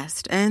deserves the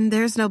best, and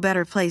there's no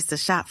better place to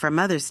shop for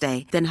Mother's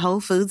Day than Whole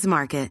Foods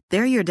Market.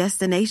 They're your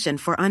destination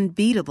for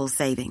unbeatable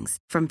savings,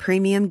 from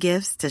premium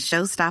gifts to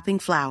show-stopping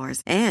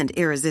flowers and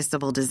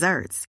irresistible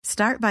desserts.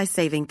 Start by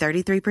saving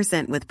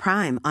 33% with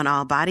Prime on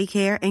all body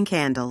care and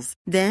candles.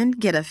 Then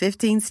get a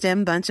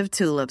 15-stem bunch of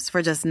tulips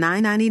for just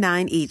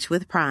 $9.99 each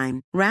with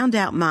Prime. Round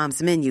out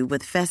Mom's menu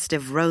with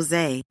festive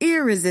rosé,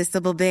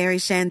 irresistible berry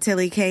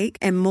chantilly cake,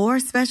 and more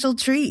special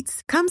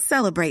treats. Come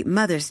celebrate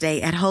Mother's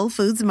Day at Whole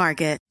Foods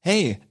Market.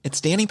 Hey,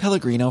 it's Danny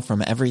Pellegrino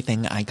from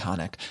Everything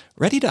Iconic.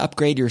 Ready to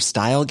upgrade your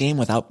style game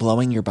without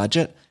blowing your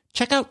budget?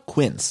 Check out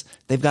Quince.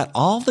 They've got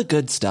all the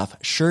good stuff,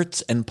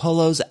 shirts and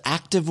polos,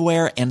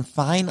 activewear, and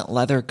fine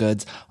leather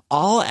goods,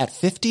 all at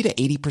 50 to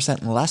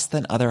 80% less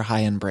than other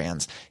high-end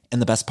brands.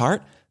 And the best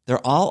part?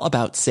 They're all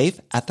about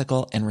safe,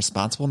 ethical, and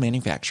responsible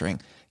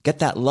manufacturing. Get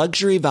that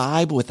luxury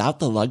vibe without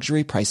the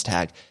luxury price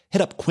tag.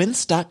 Hit up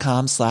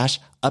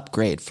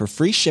quince.com/upgrade for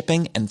free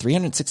shipping and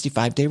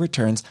 365-day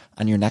returns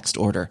on your next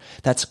order.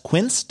 That's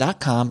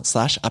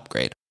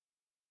quince.com/upgrade.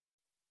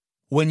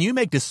 When you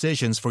make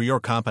decisions for your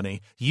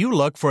company, you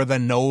look for the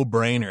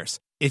no-brainers.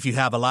 If you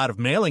have a lot of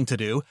mailing to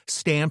do,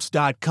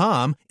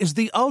 Stamps.com is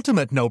the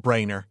ultimate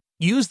no-brainer.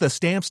 Use the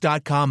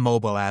Stamps.com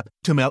mobile app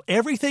to mail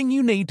everything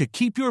you need to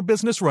keep your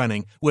business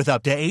running with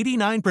up to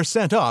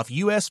 89% off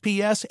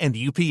USPS and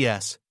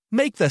UPS.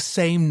 Make the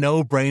same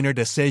no-brainer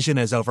decision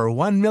as over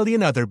 1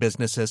 million other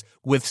businesses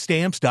with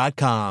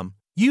Stamps.com.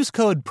 Use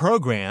code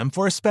PROGRAM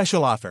for a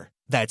special offer.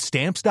 That's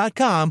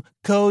Stamps.com,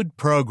 code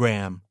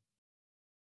PROGRAM.